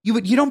 You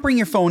don't bring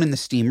your phone in the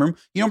steam room.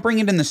 You don't bring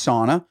it in the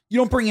sauna. You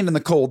don't bring it in the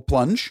cold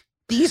plunge.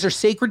 These are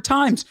sacred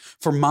times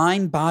for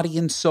mind, body,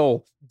 and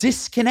soul.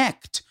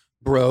 Disconnect.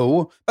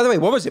 bro. By the way,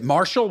 what was it?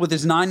 Marshall with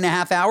his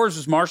 9.5 hours?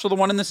 Was Marshall the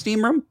one in the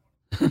steam room?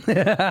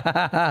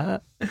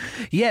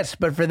 Yes,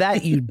 but for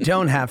that, you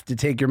don't have to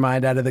take your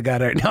mind out of the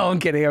gutter. No, I'm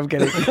kidding.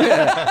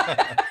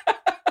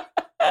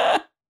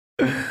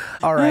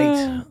 All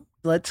right,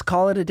 let's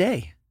call it a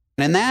day.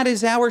 And that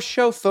is our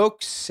show,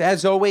 folks.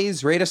 As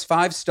always, rate us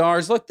 5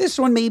 stars. Look, this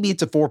one, maybe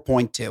it's a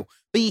 4.2,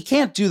 but you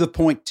can't do the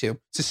 0.2.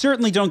 So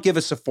certainly don't give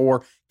us a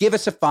 4. Give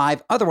us a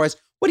 5. Otherwise,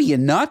 what are you,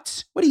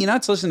 nuts?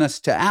 Listen to us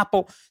to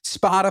Apple,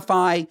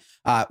 Spotify.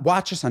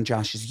 Watch us on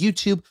Josh's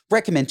YouTube.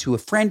 Recommend to a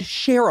friend.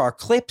 Share our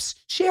clips.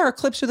 Share our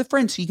clips with a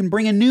friend so you can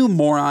bring a new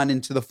moron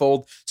into the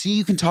fold so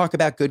you can talk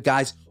about good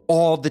guys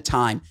all the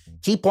time.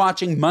 Keep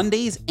watching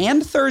Mondays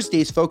and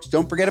Thursdays, folks.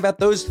 Don't forget about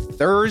those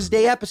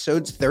Thursday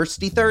episodes,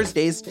 Thirsty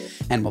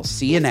Thursdays, and we'll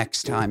see you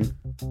next time.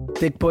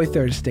 Thick Boy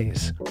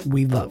Thursdays.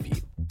 We love you.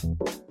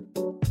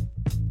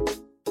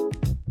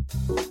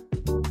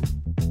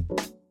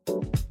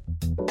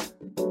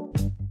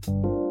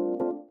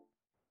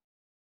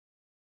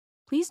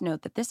 Please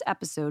note that this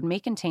episode may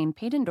contain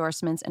paid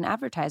endorsements and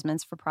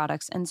advertisements for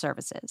products and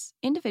services.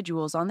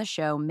 Individuals on the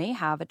show may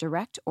have a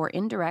direct or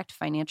indirect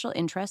financial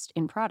interest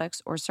in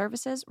products or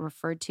services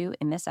referred to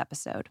in this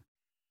episode.